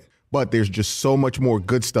about that. But there's just so much more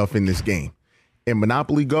good stuff in this game. In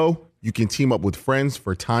Monopoly Go, you can team up with friends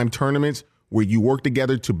for timed tournaments where you work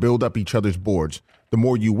together to build up each other's boards. The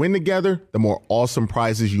more you win together, the more awesome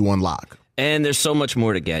prizes you unlock. And there's so much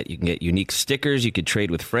more to get. You can get unique stickers. You could trade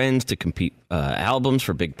with friends to compete albums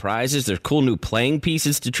for big prizes. There's cool new playing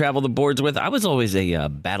pieces to travel the boards with. I was always a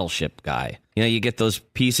Battleship guy. You get those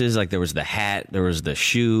pieces, like there was the hat, there was the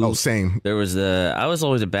shoe. Oh, same. I was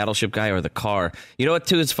always a Battleship guy, or the car. You know what,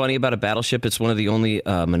 too, is funny about a Battleship? It's one of the only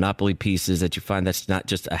Monopoly pieces that you find that's not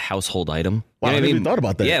just a household item. Wow, I never even thought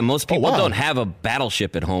about that. Yeah, most people don't have a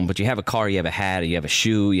Battleship at home, but you have a car, you have a hat, you have a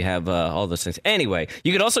shoe, you have all those things. Anyway,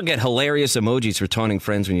 you can also get hilarious emojis for taunting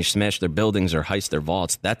friends when you smash their buildings or heist their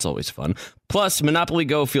vaults. That's always fun. Plus, Monopoly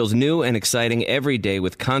Go feels new and exciting every day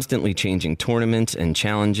with constantly changing tournaments and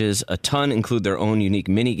challenges. A ton include their own unique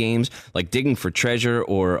mini games like digging for treasure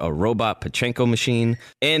or a robot Pachinko machine.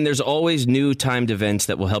 And there's always new timed events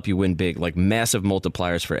that will help you win big, like massive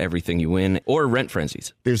multipliers for everything you win or rent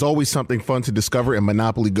frenzies. There's always something fun to discover in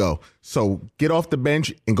Monopoly Go. So get off the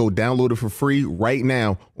bench and go download it for free right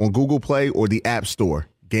now on Google Play or the App Store.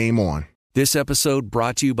 Game on. This episode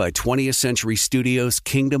brought to you by 20th Century Studios'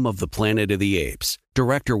 Kingdom of the Planet of the Apes.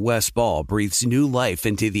 Director Wes Ball breathes new life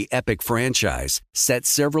into the epic franchise, set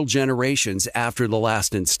several generations after the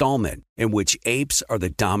last installment, in which apes are the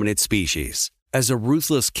dominant species. As a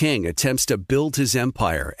ruthless king attempts to build his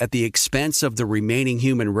empire at the expense of the remaining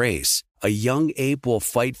human race, a young ape will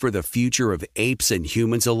fight for the future of apes and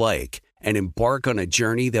humans alike and embark on a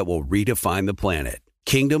journey that will redefine the planet.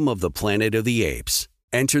 Kingdom of the Planet of the Apes.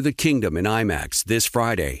 Enter the kingdom in IMAX this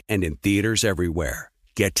Friday and in theaters everywhere.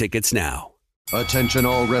 Get tickets now. Attention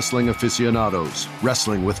all wrestling aficionados.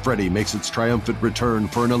 Wrestling with Freddie makes its triumphant return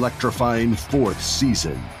for an electrifying 4th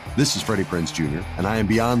season. This is Freddie Prinze Jr., and I am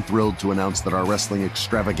beyond thrilled to announce that our wrestling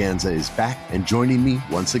extravaganza is back, and joining me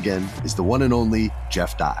once again is the one and only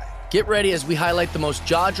Jeff Dye. Get ready as we highlight the most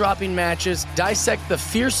jaw-dropping matches, dissect the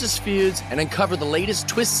fiercest feuds, and uncover the latest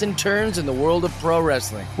twists and turns in the world of pro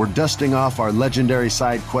wrestling. We're dusting off our legendary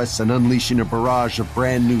side quests and unleashing a barrage of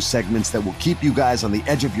brand new segments that will keep you guys on the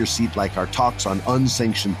edge of your seat like our talks on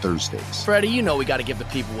Unsanctioned Thursdays. Freddie, you know we got to give the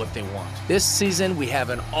people what they want. This season, we have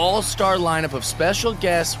an all-star lineup of special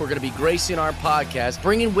guests who are going to be gracing our podcast,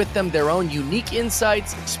 bringing with them their own unique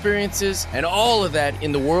insights, experiences, and all of that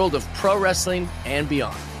in the world of pro wrestling and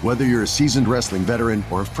beyond. Whether you're a seasoned wrestling veteran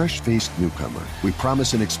or a fresh-faced newcomer, we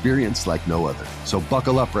promise an experience like no other. So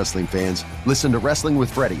buckle up, wrestling fans. Listen to Wrestling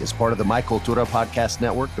with Freddie as part of the My Cultura Podcast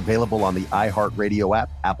Network, available on the iHeartRadio app,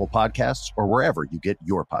 Apple Podcasts, or wherever you get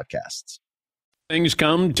your podcasts. Things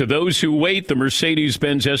come to those who wait. The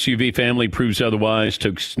Mercedes-Benz SUV family proves otherwise.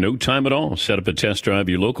 Took no time at all. Set up a test drive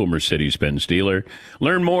your local Mercedes-Benz dealer.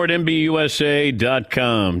 Learn more at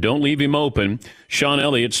MBUSA.com. Don't leave him open. Sean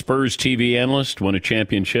Elliott, Spurs TV analyst, won a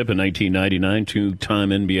championship in 1999, two-time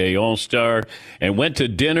NBA All-Star, and went to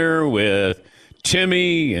dinner with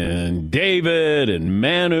Timmy and David and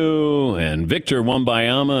Manu and Victor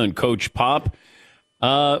Wembanyama and Coach Pop.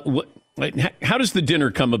 How does the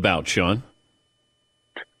dinner come about, Sean?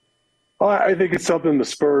 Well, I think it's something the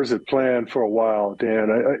Spurs had planned for a while,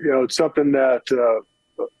 Dan. It's something that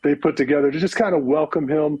they put together to just kind of welcome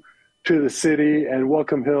him to the city and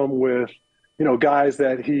welcome him with, guys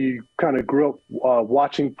that he kind of grew up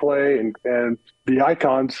watching play and the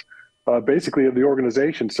icons basically of the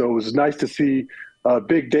organization. So it was nice to see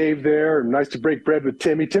Big Dave there, and nice to break bread with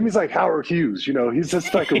Timmy. Timmy's like Howard Hughes, he's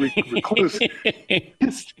just like a recluse.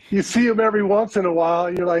 You see him every once in a while,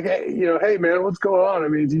 and you're like, hey man, what's going on? I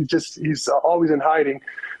mean, he's always in hiding.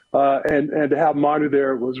 And to have Manu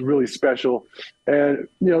there was really special. And,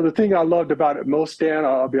 the thing I loved about it most, Dan,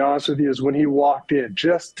 I'll be honest with you, is when he walked in,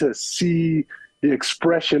 just to see the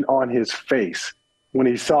expression on his face when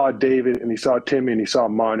he saw David and he saw Timmy and he saw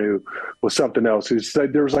Manu was something else.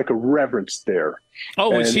 There was like a reverence there.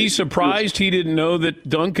 Oh, was he surprised he didn't know that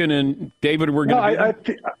Duncan and David were going to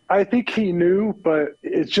be there? I think he knew, but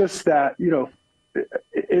it's just that, I'm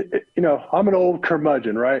an old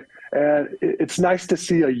curmudgeon, right? And it's nice to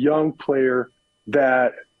see a young player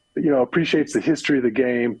that, appreciates the history of the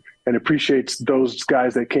game and appreciates those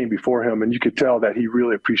guys that came before him. And you could tell that he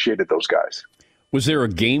really appreciated those guys. Was there a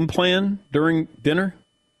game plan during dinner?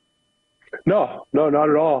 No, not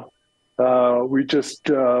at all. We just,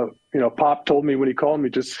 Pop told me when he called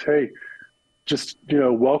me,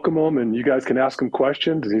 welcome him and you guys can ask him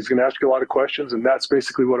questions. And he's going to ask you a lot of questions. And that's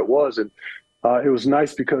basically what it was. And it was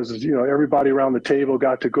nice because, everybody around the table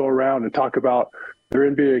got to go around and talk about their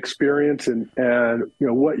NBA experience and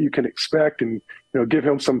what you can expect and, give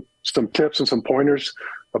him some tips and some pointers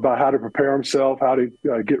about how to prepare himself, how to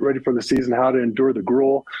get ready for the season, how to endure the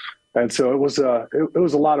gruel. And so it was a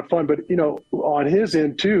lot of fun. But, on his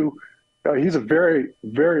end, too, he's a very,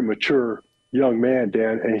 very mature young man,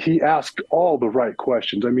 Dan, and he asked all the right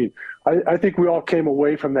questions. I mean, I think we all came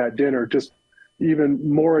away from that dinner just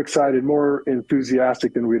even more excited, more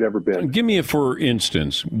enthusiastic than we'd ever been. Give me a for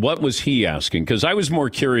instance. What was he asking? Because I was more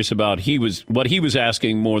curious about what he was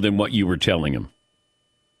asking more than what you were telling him.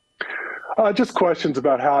 Just questions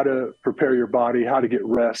about how to prepare your body, how to get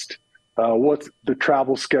rest, what the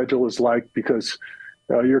travel schedule is like, because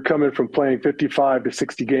you're coming from playing 55 to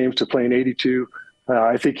 60 games to playing 82.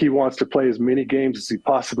 I think he wants to play as many games as he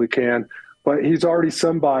possibly can, but he's already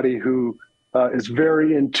somebody who is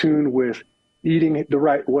very in tune with eating the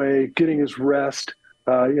right way, getting his rest.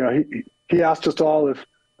 He asked us all if,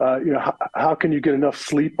 how can you get enough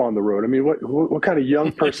sleep on the road? I mean, what kind of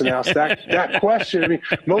young person asked that question? I mean,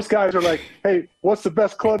 most guys are like, hey, what's the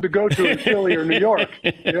best club to go to in Philly or New York?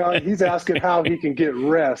 He's asking how he can get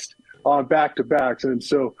rest on back-to-backs. And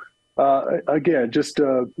so, again, just,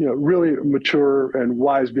 really mature and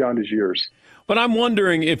wise beyond his years. But I'm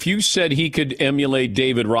wondering if you said he could emulate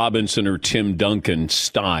David Robinson or Tim Duncan's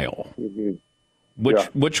style,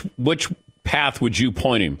 which path would you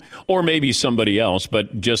point him? Or maybe somebody else,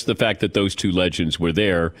 but just the fact that those two legends were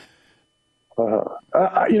there.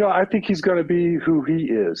 I think he's going to be who he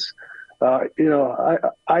is.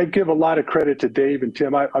 I give a lot of credit to Dave and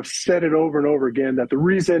Tim. I've said it over and over again that the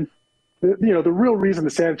real reason the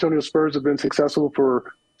San Antonio Spurs have been successful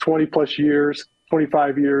for 20 plus years,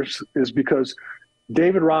 25 years, is because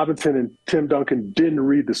David Robinson and Tim Duncan didn't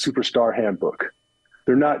read the Superstar Handbook.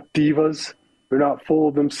 They're not divas. They're not full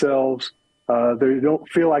of themselves. They don't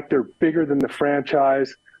feel like they're bigger than the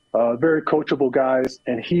franchise. Very coachable guys,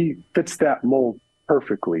 and he fits that mold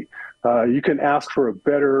perfectly. You can ask for a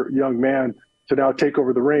better young man to now take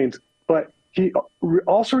over the reins, but he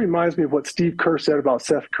also reminds me of what Steve Kerr said about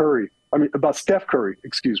Steph Curry.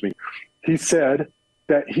 Excuse me. He said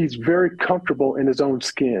that he's very comfortable in his own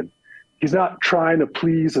skin. He's not trying to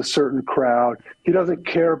please a certain crowd. He doesn't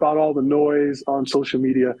care about all the noise on social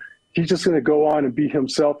media. He's just going to go on and be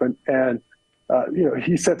himself, and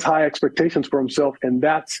he sets high expectations for himself, and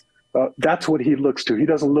that's what he looks to. He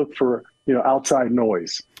doesn't look for outside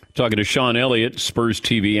noise. Talking to Sean Elliott, Spurs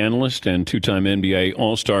TV analyst and two-time NBA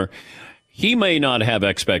All-Star. He may not have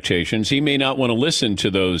expectations. He may not want to listen to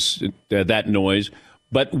that noise,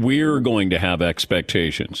 but we're going to have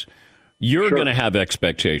expectations. You're going to have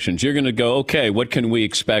expectations. You're going to go, okay, what can we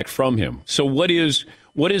expect from him? So what is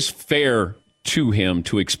fair to him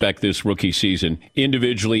to expect this rookie season,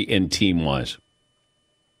 individually and team-wise?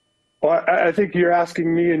 Well, I think you're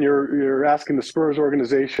asking me, and you're asking the Spurs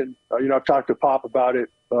organization. I've talked to Pop about it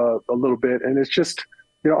a little bit, and it's just,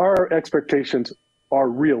 our expectations are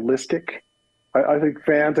realistic. I think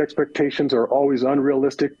fans' expectations are always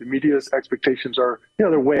unrealistic. The media's expectations are,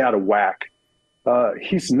 they're way out of whack.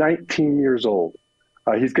 He's 19 years old.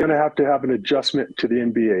 He's going to have an adjustment to the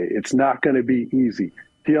NBA. It's not going to be easy.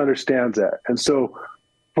 He understands that. And so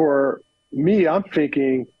for me, I'm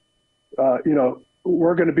thinking,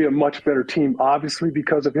 we're going to be a much better team, obviously,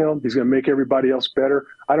 because of him. He's going to make everybody else better.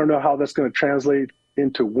 I don't know how that's going to translate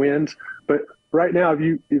into wins, but right now, if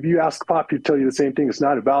you ask Pop, he'll tell you the same thing. It's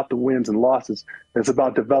not about the wins and losses. It's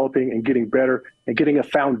about developing and getting better and getting a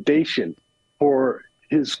foundation for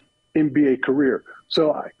his NBA career.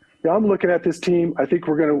 So I'm looking at this team. I think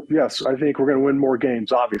we're going to win more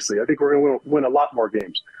games, obviously. I think we're going to win a lot more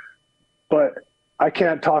games. But I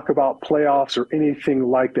can't talk about playoffs or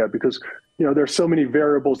anything like that because there's so many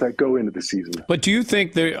variables that go into the season. But do you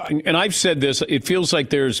think and I've said this, it feels like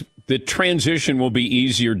the transition will be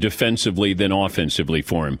easier defensively than offensively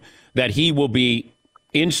for him, that he will be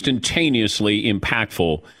instantaneously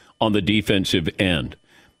impactful on the defensive end.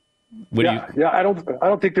 I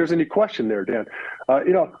don't think there's any question there, Dan.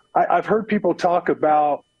 I've heard people talk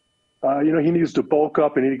about, he needs to bulk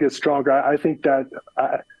up and he gets stronger. I think that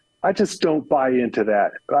I just don't buy into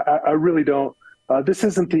that. I really don't. This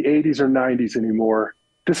isn't the 80s or 90s anymore.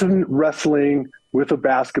 This isn't wrestling with a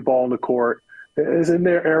basketball on the court. It's in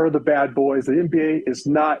their era of the bad boys. The NBA is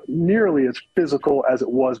not nearly as physical as it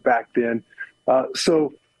was back then.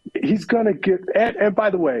 So he's going to get – and by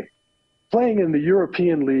the way, playing in the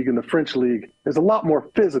European League and the French League is a lot more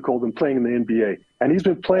physical than playing in the NBA. And he's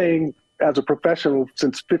been playing as a professional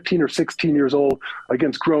since 15 or 16 years old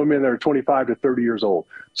against grown men that are 25 to 30 years old.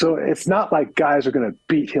 So it's not like guys are going to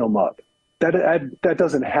beat him up. That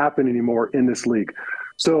doesn't happen anymore in this league.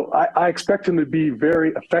 So I expect him to be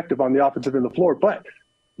very effective on the offensive end of the floor. But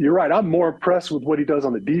you're right. I'm more impressed with what he does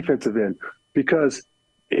on the defensive end because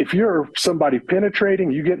if you're somebody penetrating,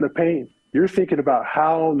 you get in the paint, you're thinking about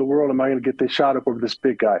how in the world am I going to get this shot up over this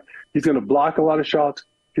big guy? He's going to block a lot of shots.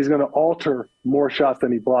 He's going to alter more shots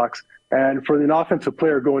than he blocks. And for an offensive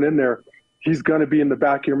player going in there, he's going to be in the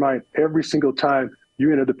back of your mind every single time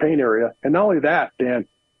you enter the paint area. And not only that, Dan,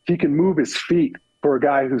 he can move his feet for a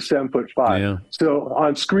guy who's 7'5". Yeah. So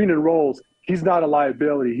on screen and rolls, he's not a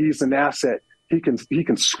liability. He's an asset. He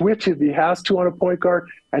can switch if he has to on a point guard,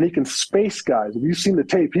 and he can space guys. If you've seen the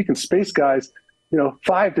tape, he can space guys,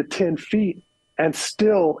 5 to 10 feet and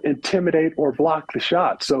still intimidate or block the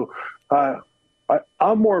shot. So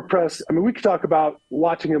I'm more impressed. I mean, we could talk about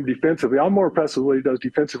watching him defensively. I'm more impressed with what he does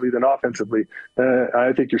defensively than offensively.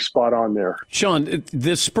 I think you're spot on there. Sean,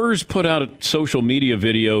 the Spurs put out a social media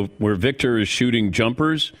video where Victor is shooting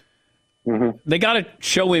jumpers. Mm-hmm. They got to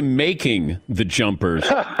show him making the jumpers.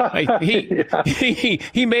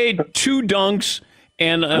 He made 2 dunks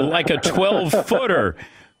and like a 12-footer.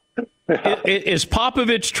 Is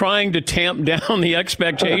Popovich trying to tamp down the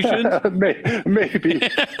expectations? Maybe.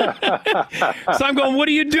 So I'm going, what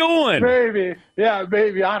are you doing? Maybe. Yeah,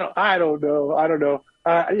 maybe. I don't know.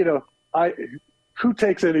 who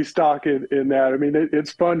takes any stock in that? I mean,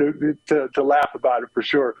 it's fun to laugh about it for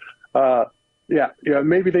sure. Yeah,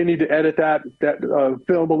 maybe they need to edit that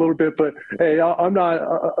film a little bit, but hey, I'm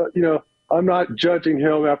not judging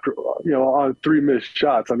him after on 3 missed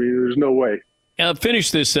shots. I mean, there's no way.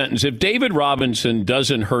 Finish this sentence. If David Robinson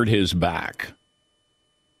doesn't hurt his back,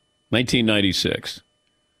 1996.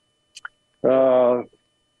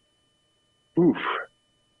 Oof.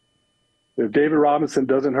 If David Robinson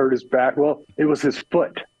doesn't hurt his back, well, it was his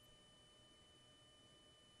foot.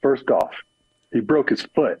 First off, he broke his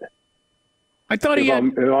foot. I thought he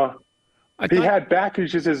had back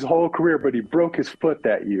issues his whole career, but he broke his foot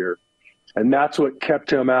that year, and that's what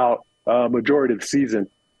kept him out majority of the season.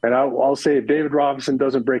 And I'll say, if David Robinson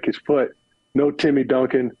doesn't break his foot, no Timmy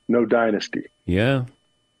Duncan, no dynasty. Yeah.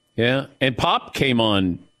 And Pop came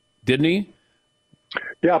on, didn't he?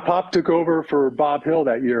 Yeah, Pop took over for Bob Hill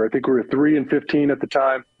that year. I think we were 3-15 at the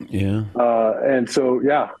time. Yeah. And so,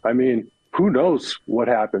 yeah, I mean, who knows what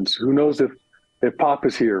happens? Who knows if Pop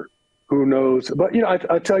is here? Who knows? But,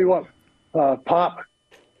 I tell you what, Pop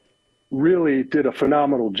really did a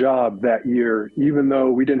phenomenal job that year, even though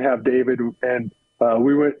we didn't have David and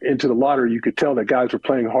we went into the lottery. You could tell that guys were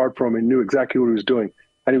playing hard for him and knew exactly what he was doing.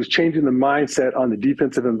 And he was changing the mindset on the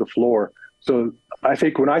defensive end of the floor. So I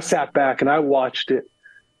think when I sat back and I watched it,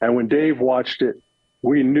 and when Dave watched it,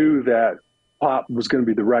 we knew that Pop was going to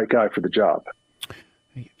be the right guy for the job.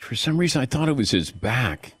 For some reason, I thought it was his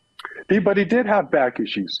back. But he did have back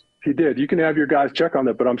issues. He did. You can have your guys check on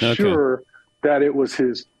that, but I'm sure that it was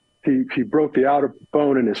his. He broke the outer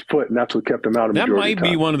bone in his foot, and that's what kept him out of majority of the time. That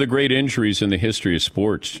might be one of the great injuries in the history of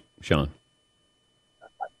sports, Sean.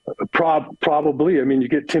 Probably. I mean, you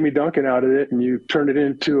get Timmy Duncan out of it, and you turn it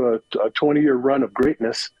into a 20-year run of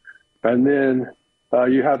greatness, and then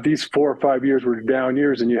you have these 4 or 5 years were down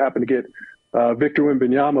years, and you happen to get Victor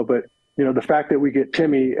Wembanyama. But the fact that we get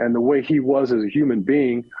Timmy and the way he was as a human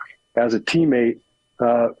being, as a teammate,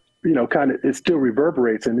 kind of it still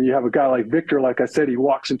reverberates. And then you have a guy like Victor, like I said, he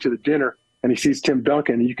walks into the dinner and he sees Tim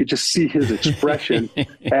Duncan, and you could just see his expression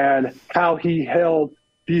and how he held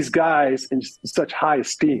these guys in such high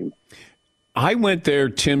esteem. I went there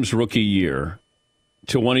Tim's rookie year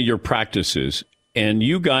to one of your practices, and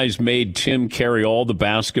you guys made Tim carry all the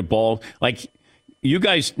basketball. Like, you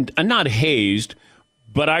guys, not hazed,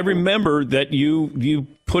 but I remember that you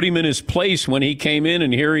put him in his place when he came in,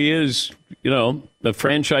 and here he is, the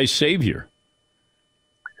franchise savior.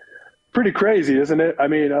 Pretty crazy, isn't it? I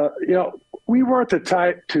mean, we weren't the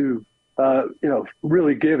type to,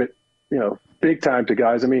 really give it, big time to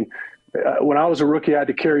guys. I mean, when I was a rookie, I had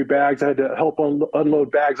to carry bags. I had to help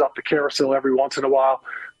unload bags off the carousel every once in a while.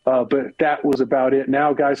 But that was about it.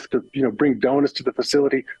 Now guys have to, bring donuts to the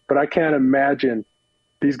facility. But I can't imagine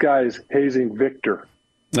these guys hazing Victor.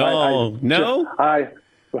 No. I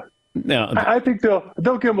think they'll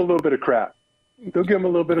give him a little bit of crap. They'll give him a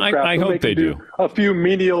little bit of crap. I hope they do. A few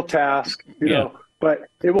menial tasks, you know, but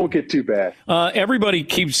it won't get too bad. Everybody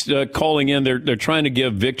keeps calling in. They're trying to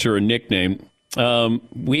give Victor a nickname.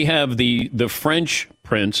 We have the French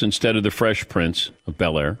Prince instead of the Fresh Prince of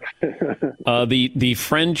Bel-Air. The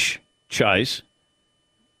French Chise.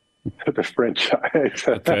 The French Chise.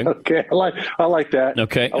 Okay. Okay. I like that.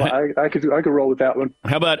 Okay. I could roll with that one.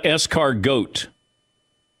 How about Escargot?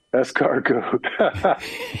 Escargot.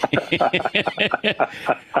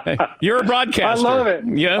 You're a broadcaster. I love it.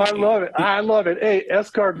 Yeah. I love it. Hey,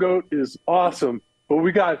 Escargot is awesome. But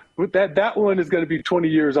we got that one is going to be 20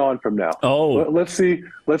 years on from now. Oh, let's see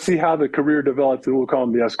how the career develops, and we'll call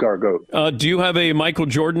him the Escargot. Do you have a Michael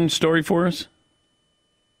Jordan story for us?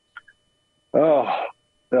 I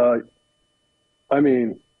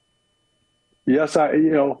mean, yes,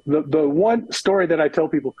 the one story that I tell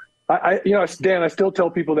people, Dan, I still tell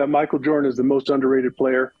people that Michael Jordan is the most underrated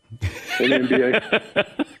player in the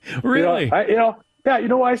NBA. Really? You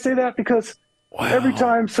know why I say that? Because every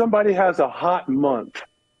time somebody has a hot month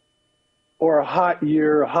or a hot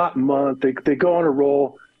year, a hot month, they go on a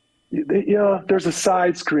roll. There's a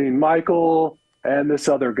side screen, Michael and this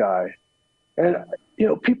other guy. And,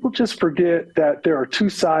 people just forget that there are two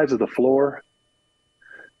sides of the floor.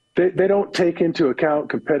 They don't take into account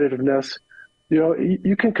competitiveness.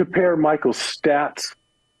 You can compare Michael's stats,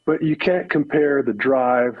 but you can't compare the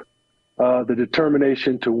drive, the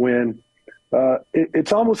determination to win.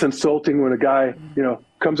 It's almost insulting when a guy,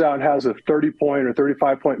 comes out and has a 30-point or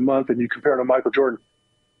 35-point month and you compare it to Michael Jordan.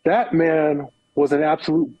 That man was an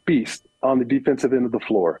absolute beast on the defensive end of the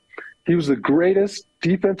floor. He was the greatest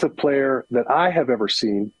defensive player that I have ever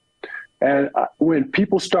seen. And when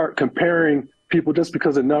people start comparing people just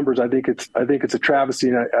because of numbers. I think it's a travesty,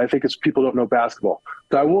 and I think it's people don't know basketball.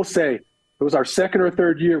 But I will say it was our second or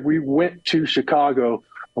third year. We went to Chicago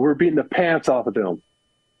and we were beating the pants off of them.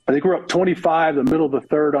 I think we're up 25 in the middle of the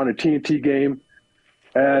third on a TNT game,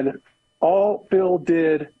 and all Phil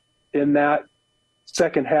did in that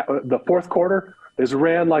second half, the fourth quarter, is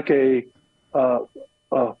ran like a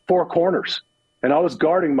four corners, and I was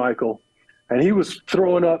guarding Michael, and he was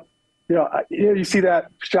throwing up. You see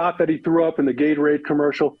that shot that he threw up in the Gatorade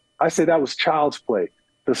commercial? I say that was child's play.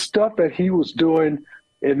 The stuff that he was doing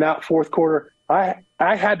in that fourth quarter, I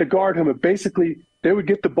had to guard him, and basically they would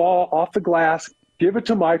get the ball off the glass, give it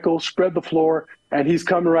to Michael, spread the floor, and he's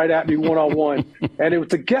coming right at me one-on-one. And it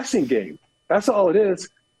was a guessing game. That's all it is.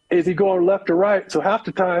 Is he going left or right? So half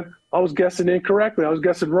the time I was guessing incorrectly. I was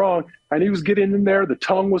guessing wrong. And he was getting in there. The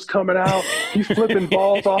tongue was coming out. He's flipping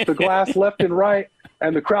balls off the glass left and right.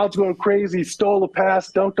 And the crowd's going crazy. He stole a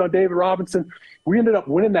pass, dunked on David Robinson. We ended up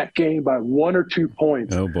winning that game by 1 or 2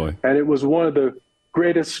 points. Oh, boy. And it was one of the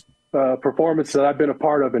greatest performances that I've been a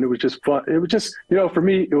part of. And it was just fun. It was just, for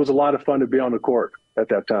me, it was a lot of fun to be on the court at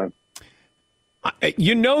that time.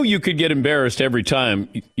 You could get embarrassed every time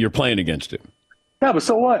you're playing against him. Yeah, but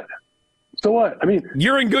so what? So what? I mean,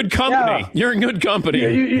 you're in good company. Yeah. You're in good company.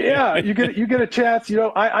 You get a chance.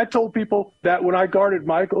 I told people that when I guarded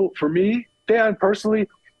Michael, for me, Dan, personally,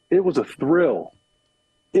 it was a thrill.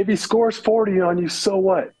 If he scores 40 on you, so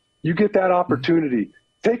what? You get that opportunity.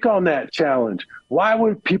 Take on that challenge. Why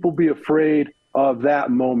would people be afraid of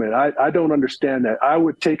that moment? I don't understand that. I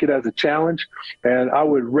would take it as a challenge, and I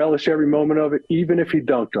would relish every moment of it, even if he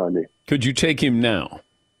dunked on me. Could you take him now?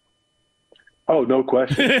 Oh, no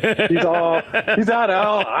question. He's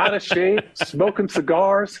out of shape, smoking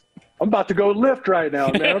cigars. I'm about to go lift right now,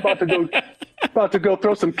 man. I'm about to go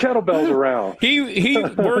throw some kettlebells around. He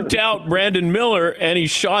worked out Brandon Miller, and he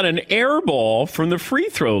shot an air ball from the free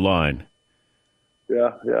throw line.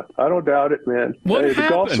 Yeah. I don't doubt it, man. What happened?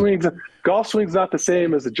 The golf swing's not the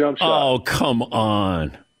same as a jump shot. Oh, come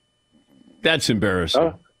on. That's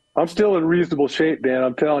embarrassing. I'm still in reasonable shape, Dan.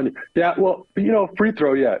 I'm telling you. Yeah, well, free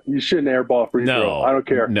throw, yeah. You shouldn't airball free throw. I don't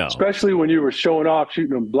care. No. Especially when you were showing off,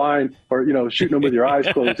 shooting them blind or, shooting them with your eyes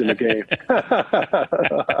closed in the game.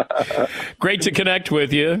 Great to connect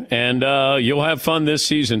with you, and you'll have fun this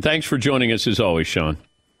season. Thanks for joining us as always, Sean.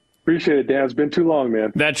 Appreciate it, Dan. It's been too long,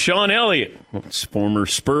 man. That's Sean Elliott, former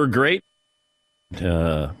Spur great.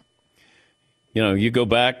 You go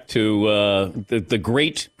back to the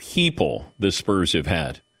great people the Spurs have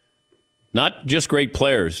had. Not just great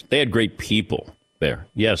players. They had great people there.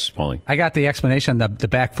 Yes, Paulie. I got the explanation on the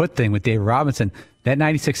back foot thing with David Robinson. That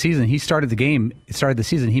 96 season, he started the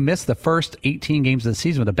season. He missed the first 18 games of the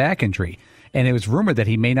season with a back injury. And it was rumored that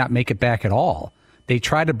he may not make it back at all. They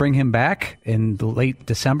tried to bring him back in the late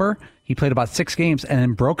December. He played about 6 games and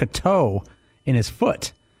then broke a toe in his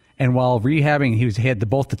foot. And while rehabbing, he had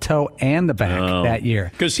both the toe and the back that year.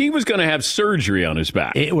 Because he was going to have surgery on his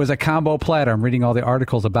back. It was a combo platter. I'm reading all the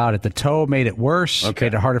articles about it. The toe made it worse,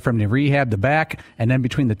 made it harder for him to rehab the back. And then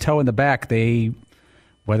between the toe and the back,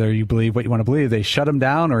 whether you believe what you want to believe, they shut him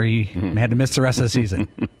down or he had to miss the rest of the season.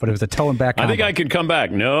 But it was a toe and back combo. I think I could come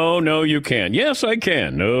back. No, you can't. Yes, I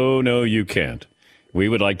can. No, you can't. We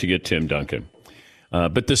would like to get Tim Duncan.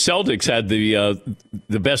 But the Celtics had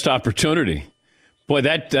the best opportunity. Boy,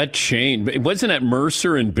 that changed. Wasn't that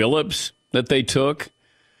Mercer and Billups that they took?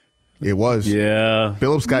 It was. Yeah.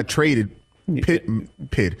 Billups got traded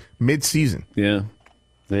mid-season. Yeah.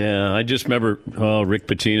 I just remember Rick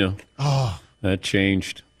Pitino. Oh. That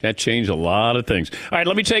changed. That changed a lot of things. All right,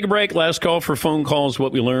 let me take a break. Last call for phone calls,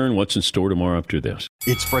 what we learn, what's in store tomorrow after this.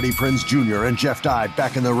 It's Freddie Prinze Jr. and Jeff Dye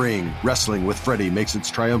back in the ring. Wrestling with Freddie makes its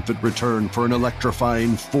triumphant return for an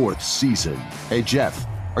electrifying 4th season. Hey, Jeff.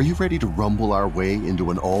 Are you ready to rumble our way into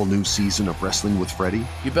an all-new season of Wrestling with Freddie?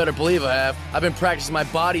 You better believe I have. I've been practicing my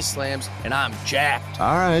body slams, and I'm jacked.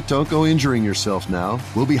 All right, don't go injuring yourself now.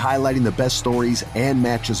 We'll be highlighting the best stories and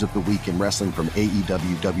matches of the week in wrestling from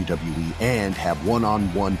AEW, WWE, and have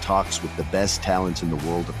one-on-one talks with the best talents in the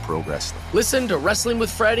world of pro wrestling. Listen to Wrestling with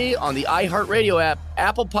Freddie on the iHeartRadio app,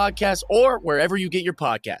 Apple Podcasts, or wherever you get your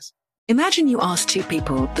podcasts. Imagine you ask 2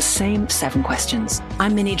 people the same 7 questions.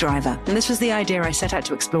 I'm Minnie Driver, and this was the idea I set out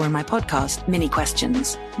to explore in my podcast, Mini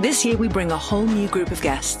Questions. This year, we bring a whole new group of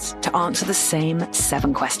guests to answer the same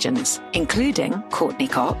 7 questions, including Courtney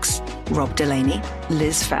Cox, Rob Delaney,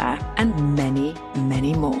 Liz Phair, and many,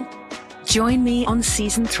 many more. Join me on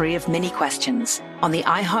Season 3 of Mini Questions on the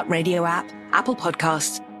iHeartRadio app, Apple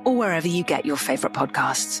Podcasts, or wherever you get your favorite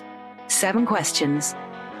podcasts. 7 questions,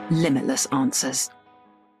 limitless answers.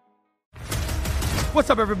 What's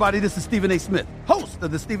up, everybody? This is Stephen A. Smith, host host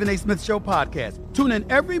of the Stephen A. Smith Show podcast. Tune in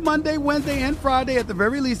every Monday, Wednesday, and Friday at the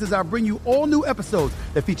very least as I bring you all new episodes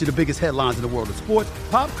that feature the biggest headlines in the world of sports,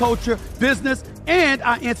 pop culture, business, and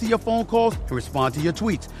I answer your phone calls and respond to your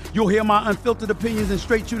tweets. You'll hear my unfiltered opinions and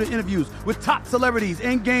straight-shooter interviews with top celebrities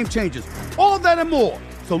and game changers. All of that and more.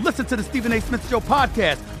 So listen to the Stephen A. Smith Show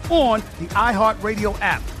podcast on the iHeartRadio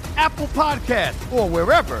app, Apple Podcast, or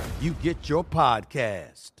wherever you get your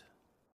podcast.